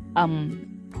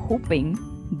hoping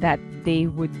that they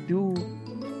would do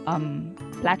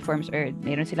platforms, or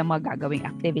meron silang mga gagawing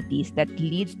activities that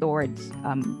leads towards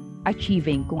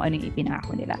achieving kung ano yung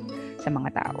ipinangako nila sa mga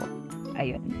tao.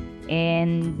 Ayun.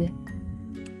 And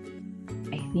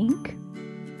I think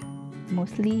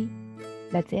mostly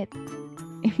that's it.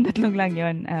 Tatlong lang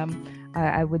yun.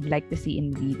 I would like to see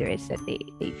in leaders that they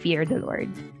fear the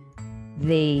Lord.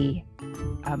 They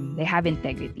have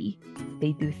integrity.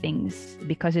 They do things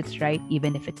because it's right,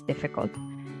 even if it's difficult.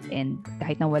 And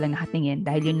kahit na walang nakatingin,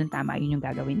 dahil yun yung tama, yun yung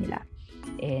gagawin nila.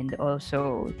 And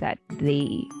also that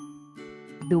they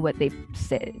do what they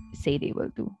say they will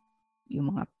do.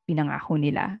 Yung mga pinangako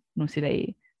nila nung sila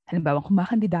halimbawa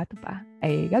kumakandidato pa,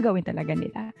 ay gagawin talaga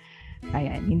nila.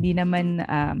 Ayan, hindi naman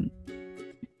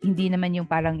yung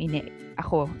parang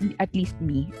ako, at least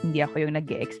me, hindi ako yung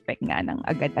nag-expect nga ng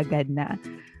agad-agad na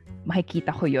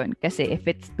makikita ko yun. Kasi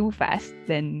if it's too fast,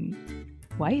 then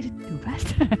why is it too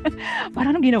fast?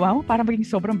 Parang anong ginawa mo? Parang maging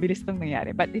sobrang bilis itong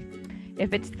nangyari. But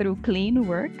if it's through clean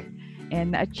work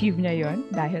and na-achieve niya yon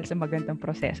dahil sa magandang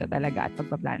proseso talaga at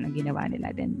pagpaplano ng ginawa nila,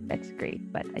 then that's great.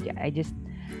 But I just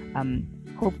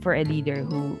hope for a leader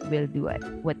who will do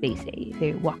what they say.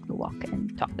 They walk the walk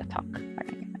and talk the talk.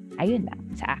 Parang ayun lang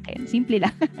sa akin. Simple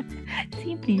lang.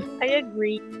 Simple. I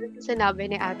agree.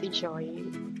 Sinabi ni Ate Joy.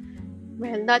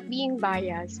 Well, not being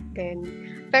biased then.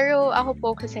 Pero ako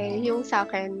po kasi, yung sa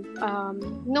akin,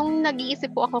 nung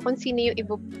nag-iisip po ako kung sino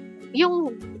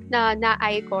yung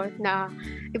na-eye ko na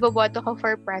iboboto ko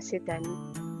for president,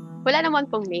 wala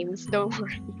naman pong names, don't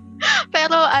worry.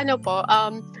 Pero ano po,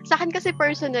 sa akin kasi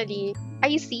personally,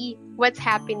 I see what's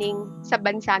happening sa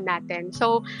bansa natin.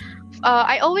 So,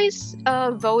 I always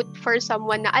vote for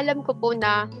someone na alam ko po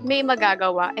na may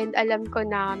magagawa and alam ko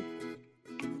na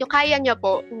yung kaya niya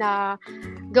po na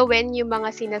gawin yung mga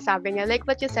sinasabi niya. Like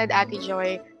what you said, Ate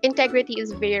Joy, integrity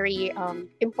is very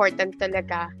important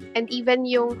talaga. And even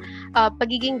yung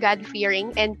pagiging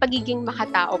God-fearing and pagiging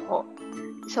makatao po.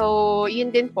 So,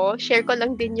 yun din po. Share ko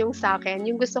lang din yung sa akin.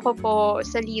 Yung gusto ko po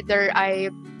sa leader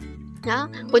ay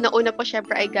una-una po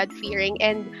syempre ay God-fearing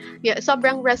and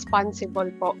sobrang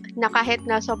responsible po. Na kahit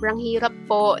na sobrang hirap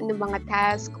po ng mga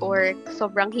task or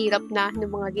sobrang hirap na ng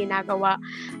mga ginagawa,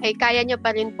 ay kaya niya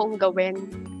pa rin pong gawin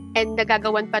and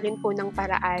nagagawan pa rin po ng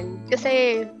paraan.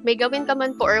 Kasi may gawin ka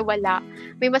man po or wala,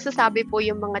 may masasabi po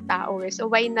yung mga tao. So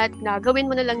why not na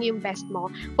gawin mo na lang yung best mo.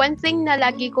 One thing na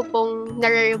lagi ko pong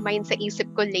nare-remind sa isip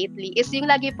ko lately is yung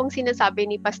lagi pong sinasabi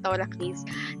ni Pastora Chris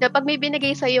na pag may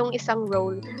binigay sa yung isang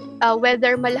role,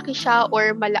 whether malaki siya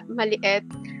or maliit,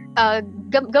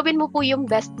 gawin mo po yung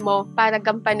best mo para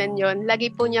gampanan yon.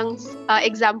 Lagi po niyang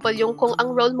example yung kung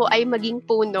ang role mo ay maging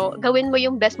puno, gawin mo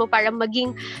yung best mo para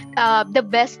maging the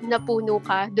best na puno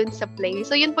ka dun sa play.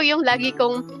 So yun po yung lagi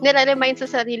kong nare-remind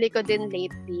sa sarili ko din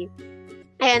lately.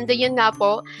 And yun nga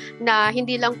po, na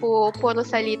hindi lang po puro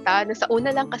salita, na sa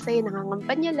una lang kasi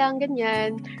nangangampanya lang,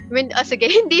 ganyan. Sige,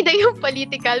 hindi na yung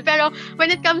political. Pero when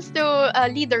it comes to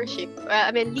leadership,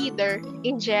 leader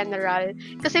in general,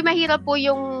 kasi mahirap po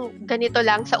yung ganito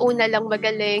lang, sa una lang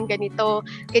magaling, ganito,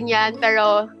 ganyan.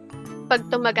 Pero pag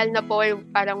tumagal na po,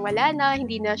 parang wala na,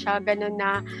 hindi na siya ganun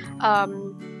na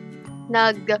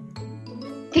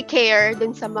nag-take care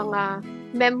dun sa mga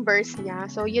members niya.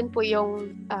 So, yun po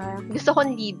yung gusto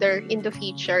kong leader in the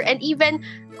future. And even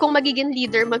kung magiging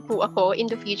leader man po ako in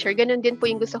the future, ganun din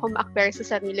po yung gusto kong ma-acquire sa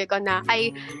sarili ko na,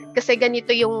 kasi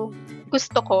ganito yung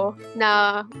gusto ko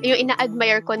na, yung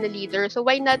ina-admire ko na leader. So,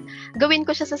 why not gawin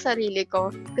ko siya sa sarili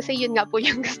ko? Kasi yun nga po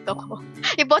yung gusto ko.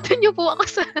 Iboto niyo po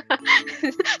ako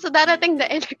sa darating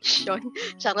na election.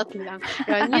 Charot lang.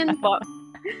 Yun po.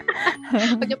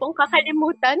 Huwag niyo pong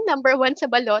kakalimutan, number 1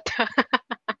 sa balota.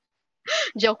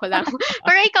 Joke lang.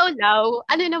 Pero ikaw, Lau,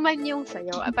 ano naman yung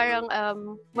sa'yo? Parang,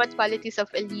 what qualities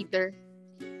of a leader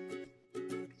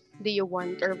do you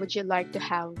want or would you like to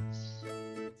have?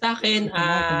 Sa akin,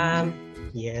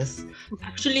 yes.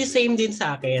 Actually, same din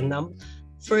sa akin.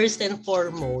 First and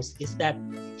foremost is that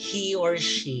he or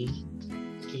she,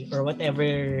 okay, or whatever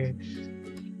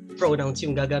pronouns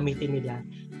yung gagamitin nila,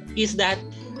 is that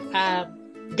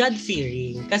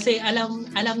God-fearing. Kasi alam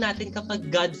natin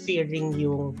kapag God-fearing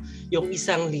yung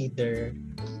isang leader,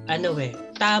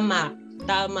 tama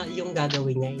yung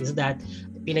gagawin niya is that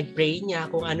pinag-pray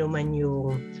niya kung ano man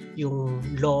yung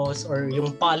laws or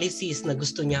yung policies na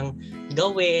gusto niyang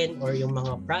gawin or yung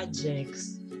mga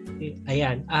projects.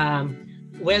 Ayan,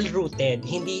 well-rooted.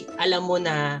 Hindi alam mo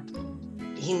na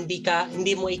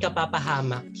hindi mo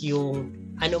ikapapahamak yung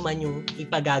ano man yung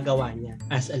ipagagawa niya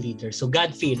as a leader. So,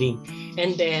 God-fearing.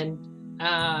 And then,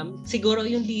 siguro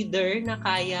yung leader na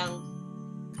kayang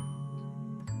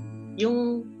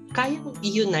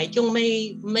i-unite, yung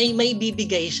may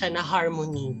bibigay siya na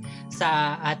harmony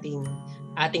sa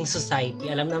ating society.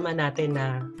 Alam naman natin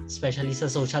na, especially sa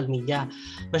social media,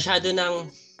 masyado nang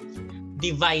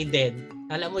divided.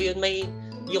 Alam mo yun, may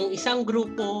yung isang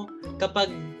grupo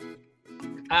kapag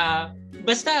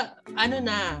basta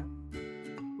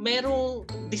merong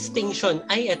distinction.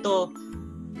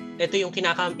 Ito yung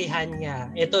kinakampihan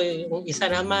niya. Ito yung isa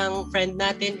namang friend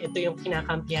natin, ito yung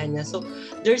kinakampihan niya. So,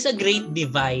 there's a great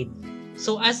divide.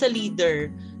 So, as a leader,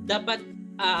 dapat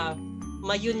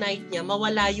ma-unite niya,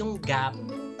 mawala yung gap.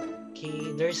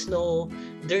 Okay? There's no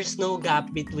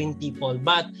gap between people,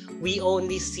 but we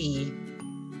only see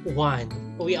one.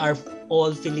 We are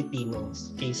all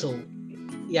Filipinos. Okay, so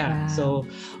yeah. Wow. So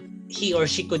he or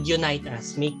she could unite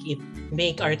us,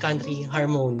 make our country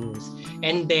harmonious.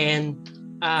 And then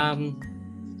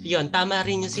yun, tama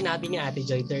rin yung sinabi ni Ate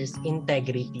Joy, there's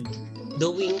integrity.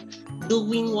 Doing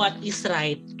what is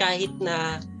right kahit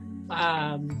na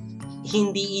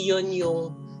hindi iyon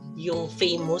yung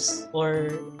famous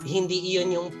or hindi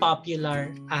iyon yung popular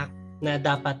act na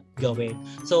dapat gawin.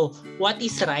 So, what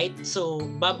is right? So,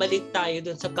 babalik tayo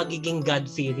dun sa pagiging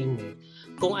God-fearing eh.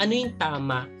 Kung ano yung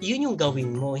tama, yun yung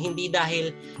gawin mo. Hindi dahil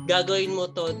gagawin mo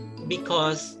to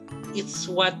because it's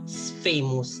what's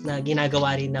famous na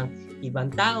ginagawa rin ng ibang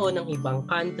tao, ng ibang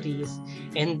countries.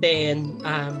 And then,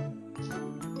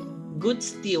 good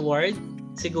steward,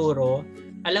 siguro,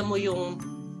 alam mo yung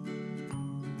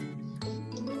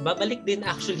babalik din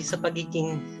actually sa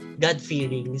pagiging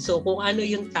God-fearing. So, kung ano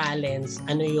yung talents,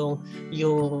 ano yung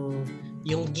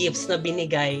yung gifts na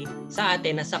binigay sa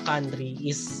atin na sa country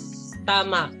is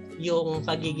tama yung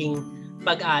pagiging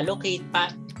pag-allocate,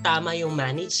 tama yung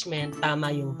management,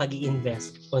 tama yung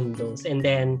pag-i-invest on those. And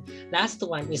then, last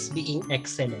one is being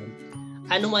excellent.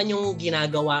 Ano man yung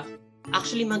ginagawa,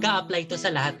 actually mag-a-apply to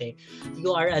sa lahat eh.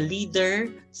 You are a leader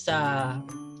sa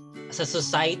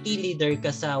society, leader ka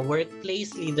sa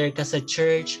workplace, leader ka sa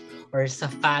church, or sa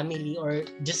family, or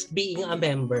just being a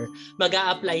member.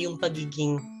 Mag-a-apply yung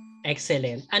pagiging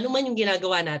excellent. Ano man yung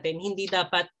ginagawa natin, hindi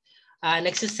dapat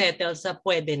nagsisettle sa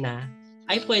pwede na.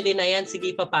 Ay, pwede na yan.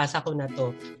 Sige, papasa ko na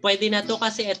to. Pwede na to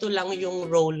kasi ito lang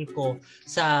yung role ko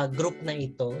sa group na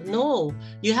ito. No.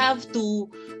 You have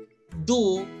to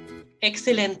do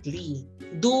excellently.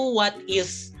 Do what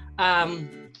is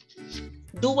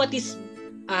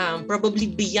probably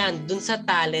beyond dun sa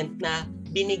talent na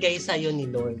binigay sa'yo ni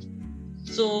Lord.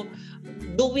 So,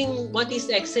 doing what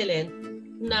is excellent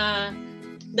na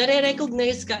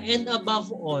nare-recognize ka, and above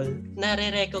all,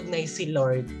 nare-recognize si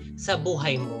Lord sa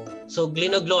buhay mo. So,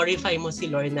 glorify mo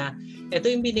si Lord na ito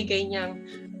yung binigay niyang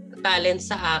talent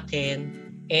sa akin,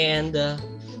 and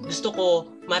gusto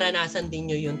ko maranasan din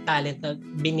niyo yung talent na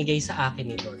binigay sa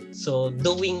akin ni Lord. So,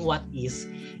 doing what is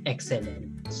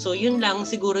excellent. So, yun lang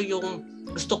siguro yung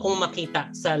gusto kong makita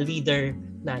sa leader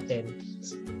natin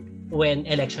when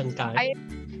election time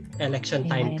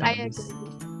comes.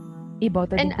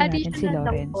 Iboto din po natin si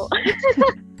Lawrence.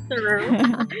 True.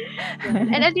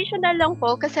 And additional lang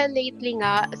po, kasi lately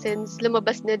nga, since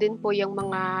lumabas na din po yung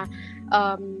mga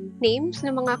names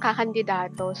ng mga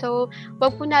kakandidato. So,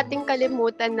 wag po nating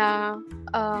kalimutan na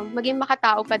maging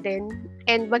makatao pa din,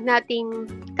 and wag nating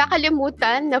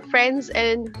kakalimutan na friends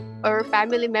or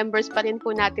family members pa rin po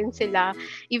natin sila,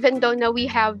 even though na we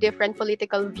have different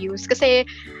political views. Kasi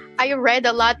I read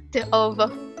a lot of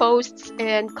posts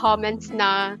and comments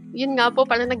na yun nga po,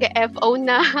 parang nag-FO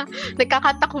na,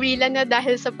 nagkakatakwilan na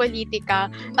dahil sa politika.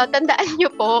 Tandaan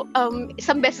nyo po,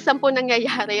 isang beses lang po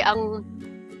nangyayari ang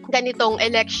ganitong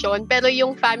election, pero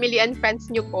yung family and friends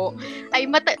nyo po ay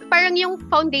parang yung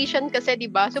foundation kasi,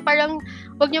 di ba? So parang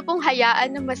wag nyo pong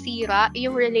hayaan na masira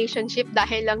yung relationship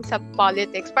dahil lang sa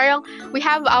politics. Parang we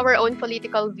have our own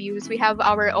political views, we have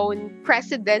our own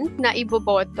president na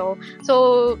iboboto.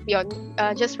 So yun,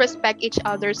 just respect each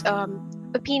other's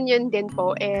opinion din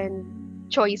po and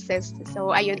choices.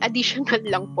 So ayun, additional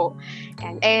lang po.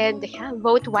 And yeah,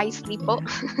 vote wisely po.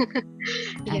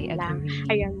 Yun lang.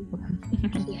 Ayun.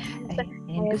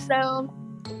 Yes.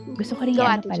 Gusto ko rin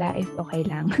yan pala, if okay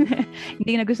lang.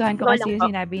 Hindi nagustuhan ko kasi yung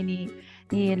sinabi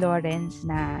ni Lawrence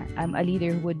na a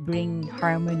leader who would bring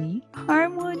harmony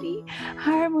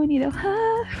daw.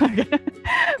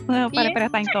 Mga para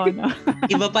tayong tono.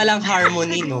 Iba palang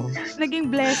harmony, no? Naging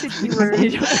blessed viewer.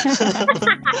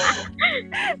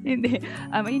 Hindi.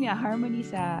 Ayun nga, harmony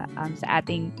sa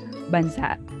ating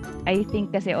bansa. I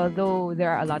think kasi although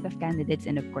there are a lot of candidates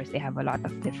and of course they have a lot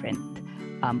of different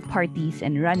parties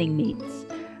and running mates,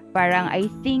 parang I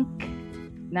think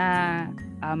na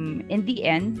in the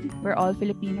end, we're all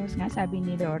Filipinos nga, sabi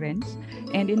ni Lawrence.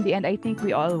 And in the end, I think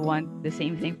we all want the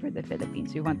same thing for the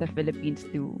Philippines. We want the Philippines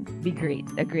to be great,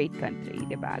 a great country,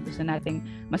 diba? Gusto nating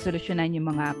masolusyonan yung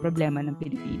mga problema ng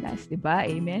Pilipinas, diba?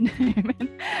 Amen? Amen?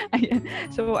 Ayan.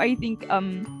 So I think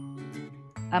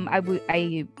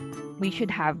we should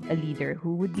have a leader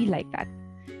who would be like that,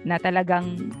 na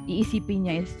talagang iisipin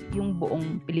niya is yung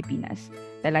buong Pilipinas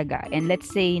talaga. And let's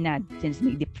say na since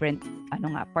may different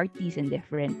parties and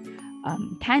different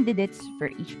candidates for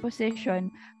each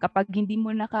position, kapag hindi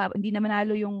na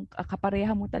manalo yung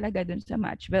kapareha mo talaga dun sa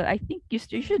match, well, I think you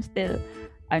should still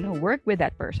work with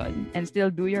that person and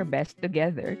still do your best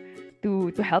together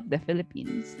to help the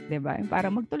Philippines, 'di ba?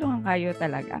 Para magtulungan kayo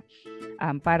talaga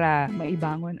para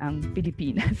maibangon ang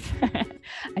Pilipinas.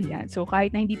 Ayan. So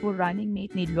kahit na hindi po running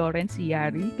mate ni Lawrence si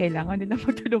Yari, kailangan nila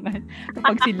magtulungan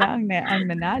kapag sila ang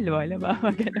nanalo, alam ba?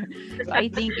 So I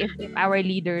think if our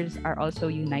leaders are also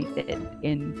united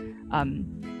in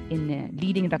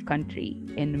leading the country,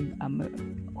 in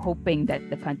hoping that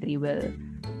the country will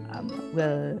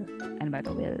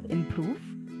improve,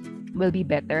 will be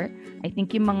better, I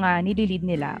think yung mga nililid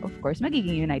nila, of course,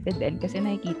 magiging united din kasi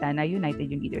nakikita na united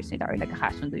yung leaders nila or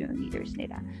nagkakasundo yung leaders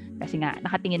nila. Kasi nga,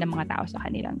 nakatingin ng mga tao sa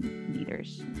kanilang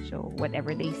leaders. So,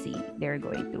 whatever they see, they're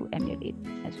going to emulate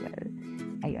as well.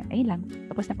 Ayun lang.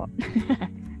 Tapos na po.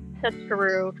 That's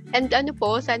true. And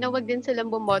sana wag din silang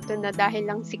bumoto na dahil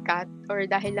lang sikat or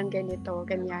dahil lang ganito,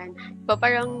 ganyan.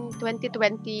 Parang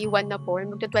 2021 na po,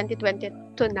 magto-2022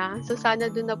 na. So, sana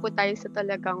dun na po tayo sa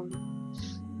talagang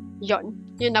yun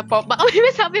na po. Baka may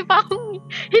masabi pa akong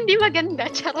hindi maganda.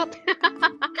 Charot.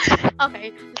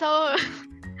 Okay. So,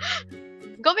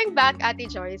 Going back, Ate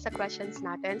Joy, sa questions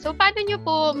natin. So, paano nyo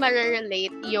po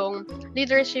ma-relate yung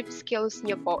leadership skills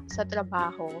nyo po sa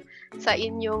trabaho sa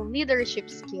inyong leadership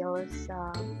skills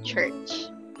sa church?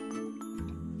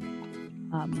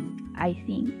 I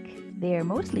think they're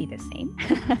mostly the same.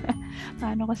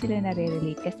 Paano ko sila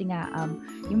nare-relate? Kasi nga,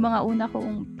 yung mga una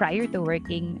kong prior to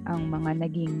working, ang mga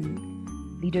naging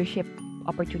leadership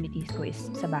opportunities ko is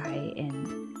sa bahay and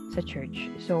sa church.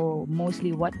 So,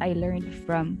 mostly what I learned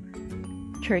from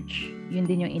church, yun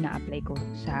din yung ina-apply ko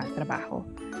sa trabaho.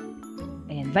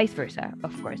 And vice versa, of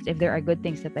course. If there are good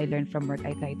things that I learned from work,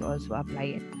 I try to also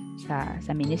apply it sa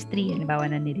ministry.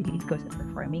 Halimbawa na nililid ko sa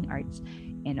performing arts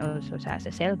and also sa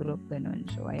cell group, ganun.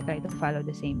 So, I try to follow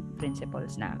the same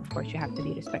principles na, of course, you have to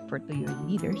be respectful to your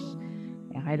leaders.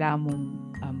 Kaya kailangan mong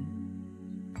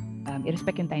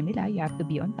i-respect yung time nila. You have to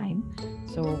be on time.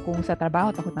 So, kung sa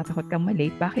trabaho, takot na takot kang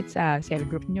ma-late, bakit sa cell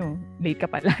group nyo, late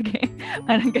ka palagi?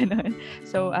 Parang ganun.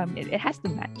 So, it has to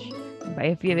match. But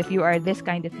if you are this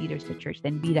kind of leader sa church,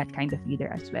 then be that kind of leader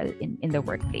as well in the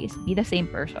workplace. Be the same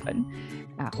person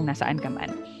kung nasaan ka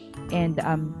man. And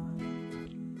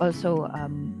also,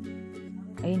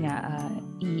 ayun nga,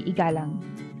 igalang.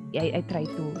 I try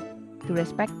to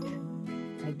respect.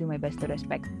 I do my best to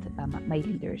respect my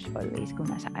leaders always kung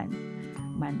nasaan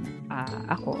man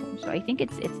ako. So I think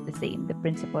it's the same, the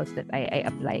principles that I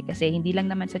apply. Kasi hindi lang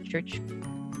naman sa church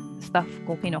stuff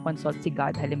ko kinoconsult si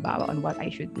God halimbawa on what I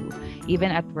should do.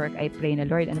 Even at work, I pray na,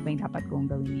 Lord, ano ba yung dapat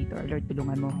kong gawin dito? Or Lord,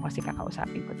 tulungan mo kasi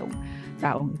kakausapin ko tong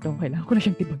taong ito. Kailangan ko na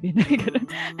siyang tibagin.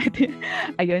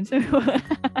 Ayun. So,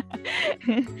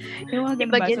 yung mga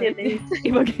ganun ba? So,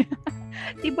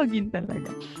 tibagin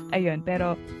talaga. Ayun.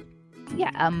 Pero,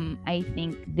 yeah, I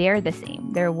think they're the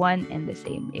same. They're one and the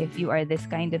same. If you are this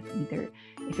kind of leader,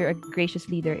 if you're a gracious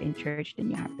leader in church,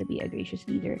 then you have to be a gracious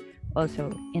leader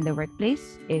also in the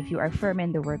workplace. If you are firm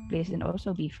in the workplace, then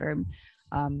also be firm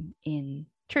in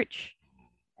church.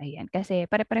 Ayan. Kasi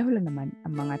pare-pareho lang naman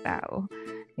ang mga tao.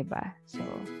 Diba? So,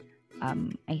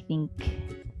 I think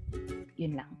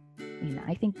yun lang.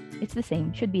 I think it's the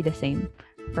same. Should be the same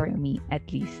for me, at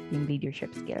least. Yung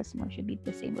leadership skills mo should be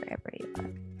the same wherever you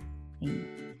are.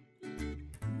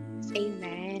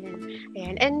 Amen.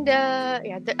 Ayan. And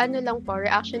ano lang po,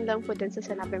 reaction lang po dun sa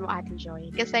sinabi mo, Ate Joy.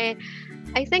 Kasi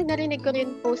I think narinig ko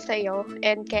rin po sa'yo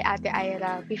and kay Ate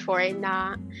Ira before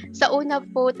na sa una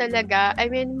po talaga,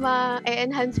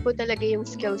 ma-enhance po talaga yung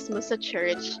skills mo sa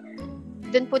church.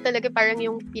 Dun po talaga parang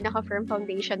yung pinaka-firm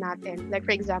foundation natin. Like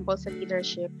for example, sa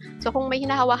leadership. So kung may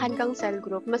hinahawakan kang cell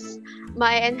group, mas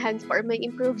ma-enhance po or may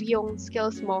improve yung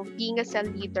skills mo being a cell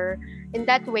leader. In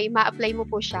that way, ma-apply mo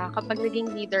po siya kapag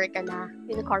naging leader ka na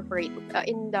in the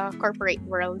corporate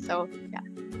world. So, yeah.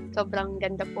 Sobrang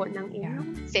ganda po ng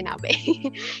iyong sinabi.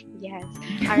 Yes.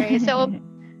 Alright. So,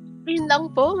 yun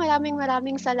lang po.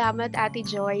 Maraming salamat, Ate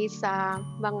Joy, sa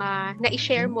mga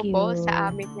na-share mo po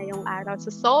sa amin ngayong araw.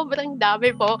 So, sobrang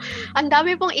dami po. Ang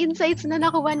dami pong insights na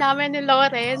nakuha namin ni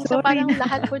Lauren. So, parang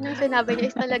lahat po ng sinabi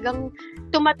niya is talagang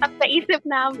tumatak sa isip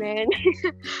namin.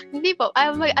 Hindi po.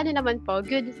 Ano naman po,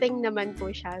 good thing naman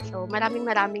po siya. So, maraming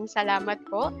salamat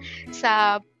po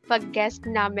sa pag-guest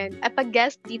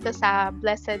dito sa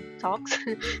Blessed Talks.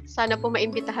 Sana po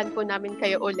maimbitahan po namin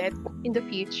kayo ulit in the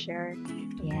future.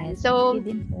 Yes, so, thank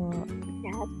you din po.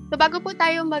 Yes. So, bago po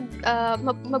tayo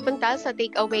magpunta sa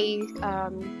takeaway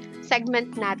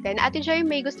segment natin, Ate Joy,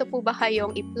 may gusto po ba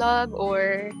kayong i-plug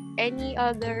or any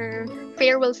other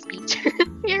farewell speech?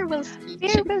 Farewell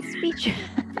speech.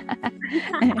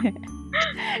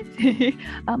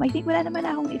 I think wala naman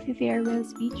akong farewell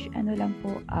speech. Ano lang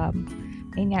po,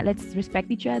 ayun nga, let's respect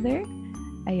each other.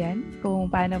 Ayan, kung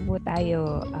paano po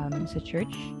tayo sa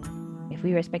church. If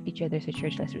we respect each other sa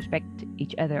church, let's respect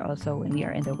each other also when we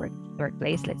are in the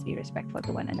workplace. Let's be respectful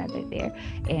to one another there.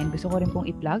 And gusto ko rin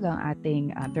pong i-plug ang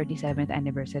ating 37th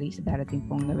anniversary sa darating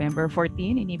pong November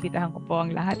 14. Inibitahan ko po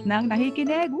ang lahat ng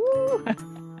nakikinig. Woo!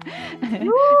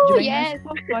 Join us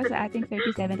po sa ating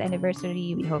 37th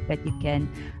anniversary. We hope that you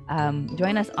can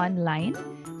join us online.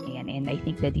 And I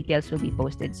think the details will be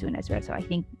posted soon as well. So I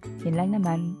think yun lang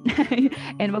naman.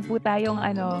 And wag po tayong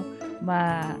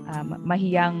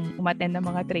mahiyang umattend ng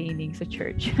mga training sa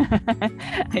church.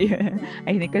 Ayun.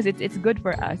 I think because it's good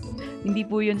for us. Hindi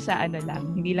po yun sa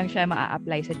hindi lang siya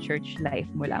maa-apply sa church life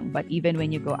mo lang. But even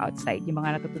when you go outside, yung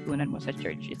mga natututunan mo sa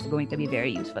church, it's going to be very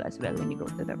useful as well when you go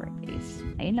to the workplace.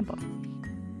 Ayun lang po.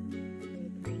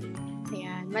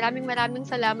 Maraming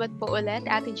salamat po ulit,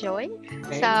 Ate Joy,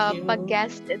 sa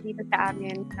pag-guest dito sa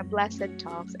amin sa Blessed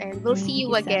Talks. And we'll see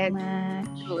you again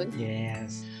soon.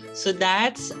 Yes. So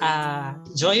that's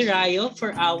Joy Rayo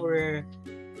for our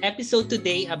episode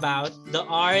today about the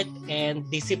art and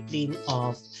discipline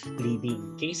of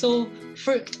leading. Okay, so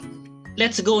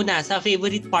let's go na sa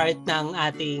favorite part ng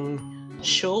ating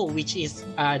show, which is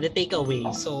the takeaway.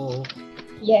 So,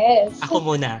 Yes. ako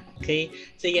muna. Okay?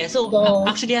 So Go.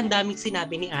 actually, ang daming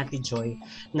sinabi ni Ate Joy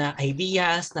na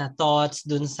ideas, na thoughts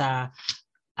dun sa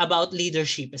about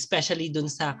leadership, especially dun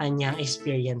sa kanyang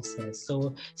experiences.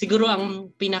 So, siguro ang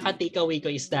pinaka-takeaway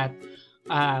ko is that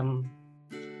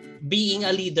being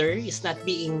a leader is not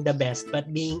being the best, but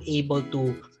being able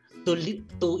to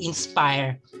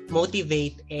inspire,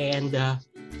 motivate, and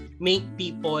make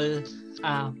people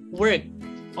work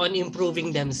on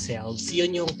improving themselves.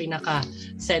 Yun yung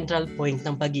pinaka-central point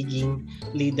ng pagiging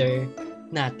leader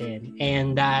natin.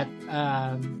 And that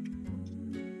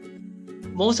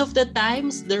most of the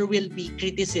times, there will be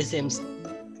criticisms,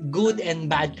 good and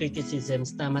bad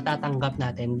criticisms na matatanggap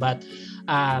natin. But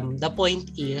the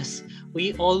point is,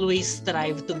 we always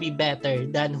strive to be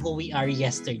better than who we are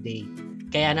yesterday.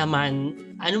 Kaya naman,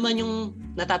 ano man yung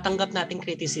natatanggap nating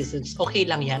criticisms, okay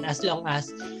lang yan as long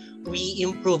as we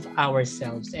improve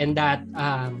ourselves. And that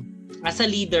as a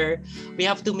leader, we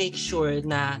have to make sure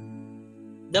na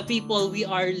the people we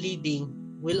are leading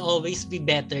will always be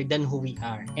better than who we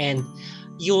are. And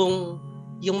yung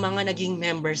mga naging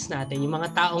members natin, yung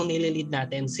mga taong nililid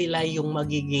natin, sila yung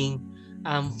magiging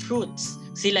fruits.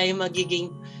 Sila yung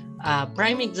magiging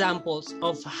prime examples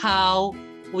of how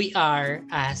we are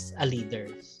as a leader.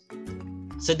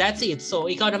 So that's it. So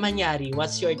ikaw naman, Yari,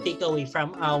 what's your takeaway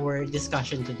from our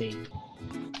discussion today?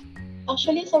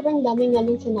 Actually, sobrang daming nga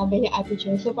nung sinabi ni Ate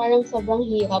Joy. So parang sobrang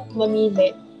hirap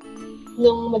mamili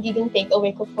nung magiging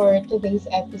takeaway ko for today's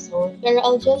episode. Pero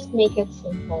I'll just make it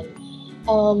simple.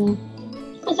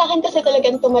 Sa akin kasi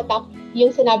talagang tumatak yung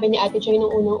sinabi ni Ate Joy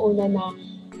nung unang-una na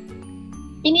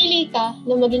pinili ka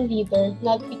na maging leader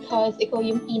not because ikaw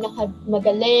yung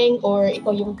pinakamagaling or ikaw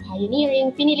yung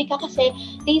pioneering. Pinili ka kasi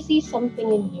they see something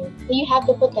in you. You have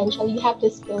the potential, you have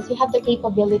the skills, you have the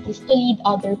capabilities to lead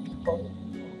other people.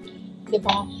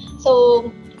 Diba? So,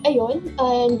 ayun.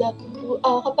 And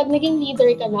kapag naging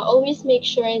leader ka na, always make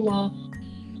sure na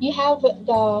you have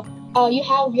you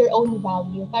have your own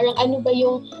value. Parang ano ba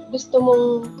yung gusto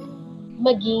mong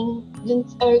maging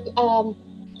or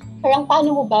parang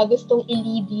paano mo ba gustong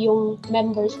i-lead yung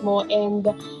members mo, and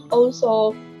also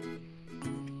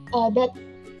that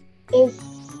is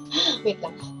wait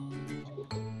lang.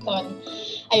 Sorry.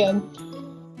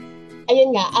 Ayun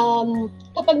nga,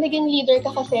 kapag naging leader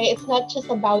ka kasi, it's not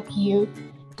just about you.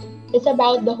 It's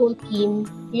about the whole team.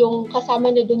 Yung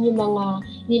kasama na dun yung mga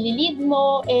nililid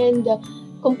mo and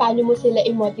kung paano mo sila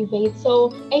i-motivate.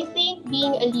 So, I think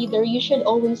being a leader, you should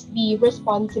always be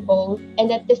responsible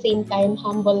and at the same time,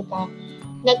 humble ka.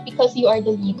 Not because you are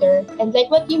the leader. And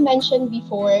like what you mentioned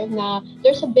before, na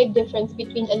there's a big difference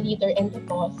between a leader and a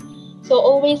boss. So,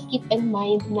 always keep in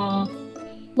mind na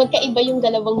magkaiba yung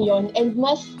dalawang yon, and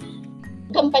mas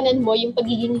gampanan mo yung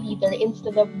pagiging leader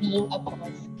instead of being a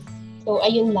boss. So,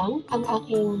 ayun lang ang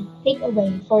aking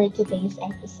takeaway for today's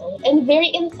episode. And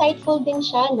very insightful din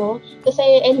siya, no?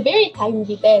 Kasi, and very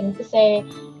timely din. Kasi,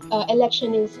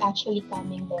 election is actually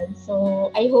coming then. So,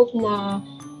 I hope na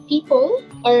people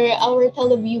or our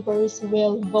televiewers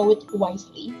will vote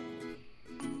wisely.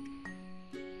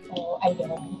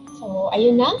 So,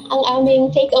 ayun na ang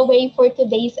aming takeaway for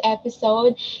today's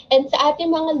episode. And sa ating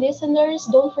mga listeners,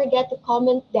 don't forget to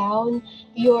comment down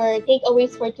your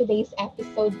takeaways for today's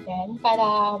episode then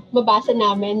para mabasa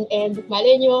namin. And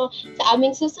malay nyo, sa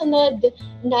aming susunod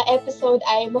na episode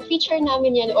ay ma-feature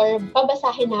namin yan or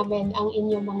babasahin namin ang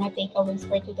inyong mga takeaways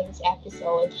for today's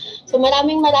episode. So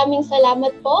maraming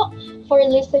salamat po for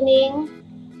listening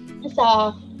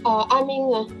sa aming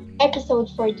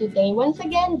episode for today. Once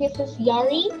again, this is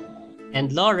Yari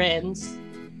and Lawrence.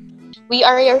 We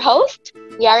are your host,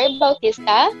 Yari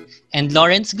Bautista and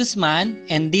Lawrence Guzman,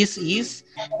 and this is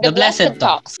The Blessed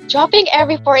Talks, dropping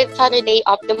every fourth Saturday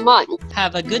of the month.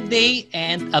 Have a good day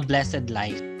and a blessed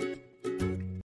life.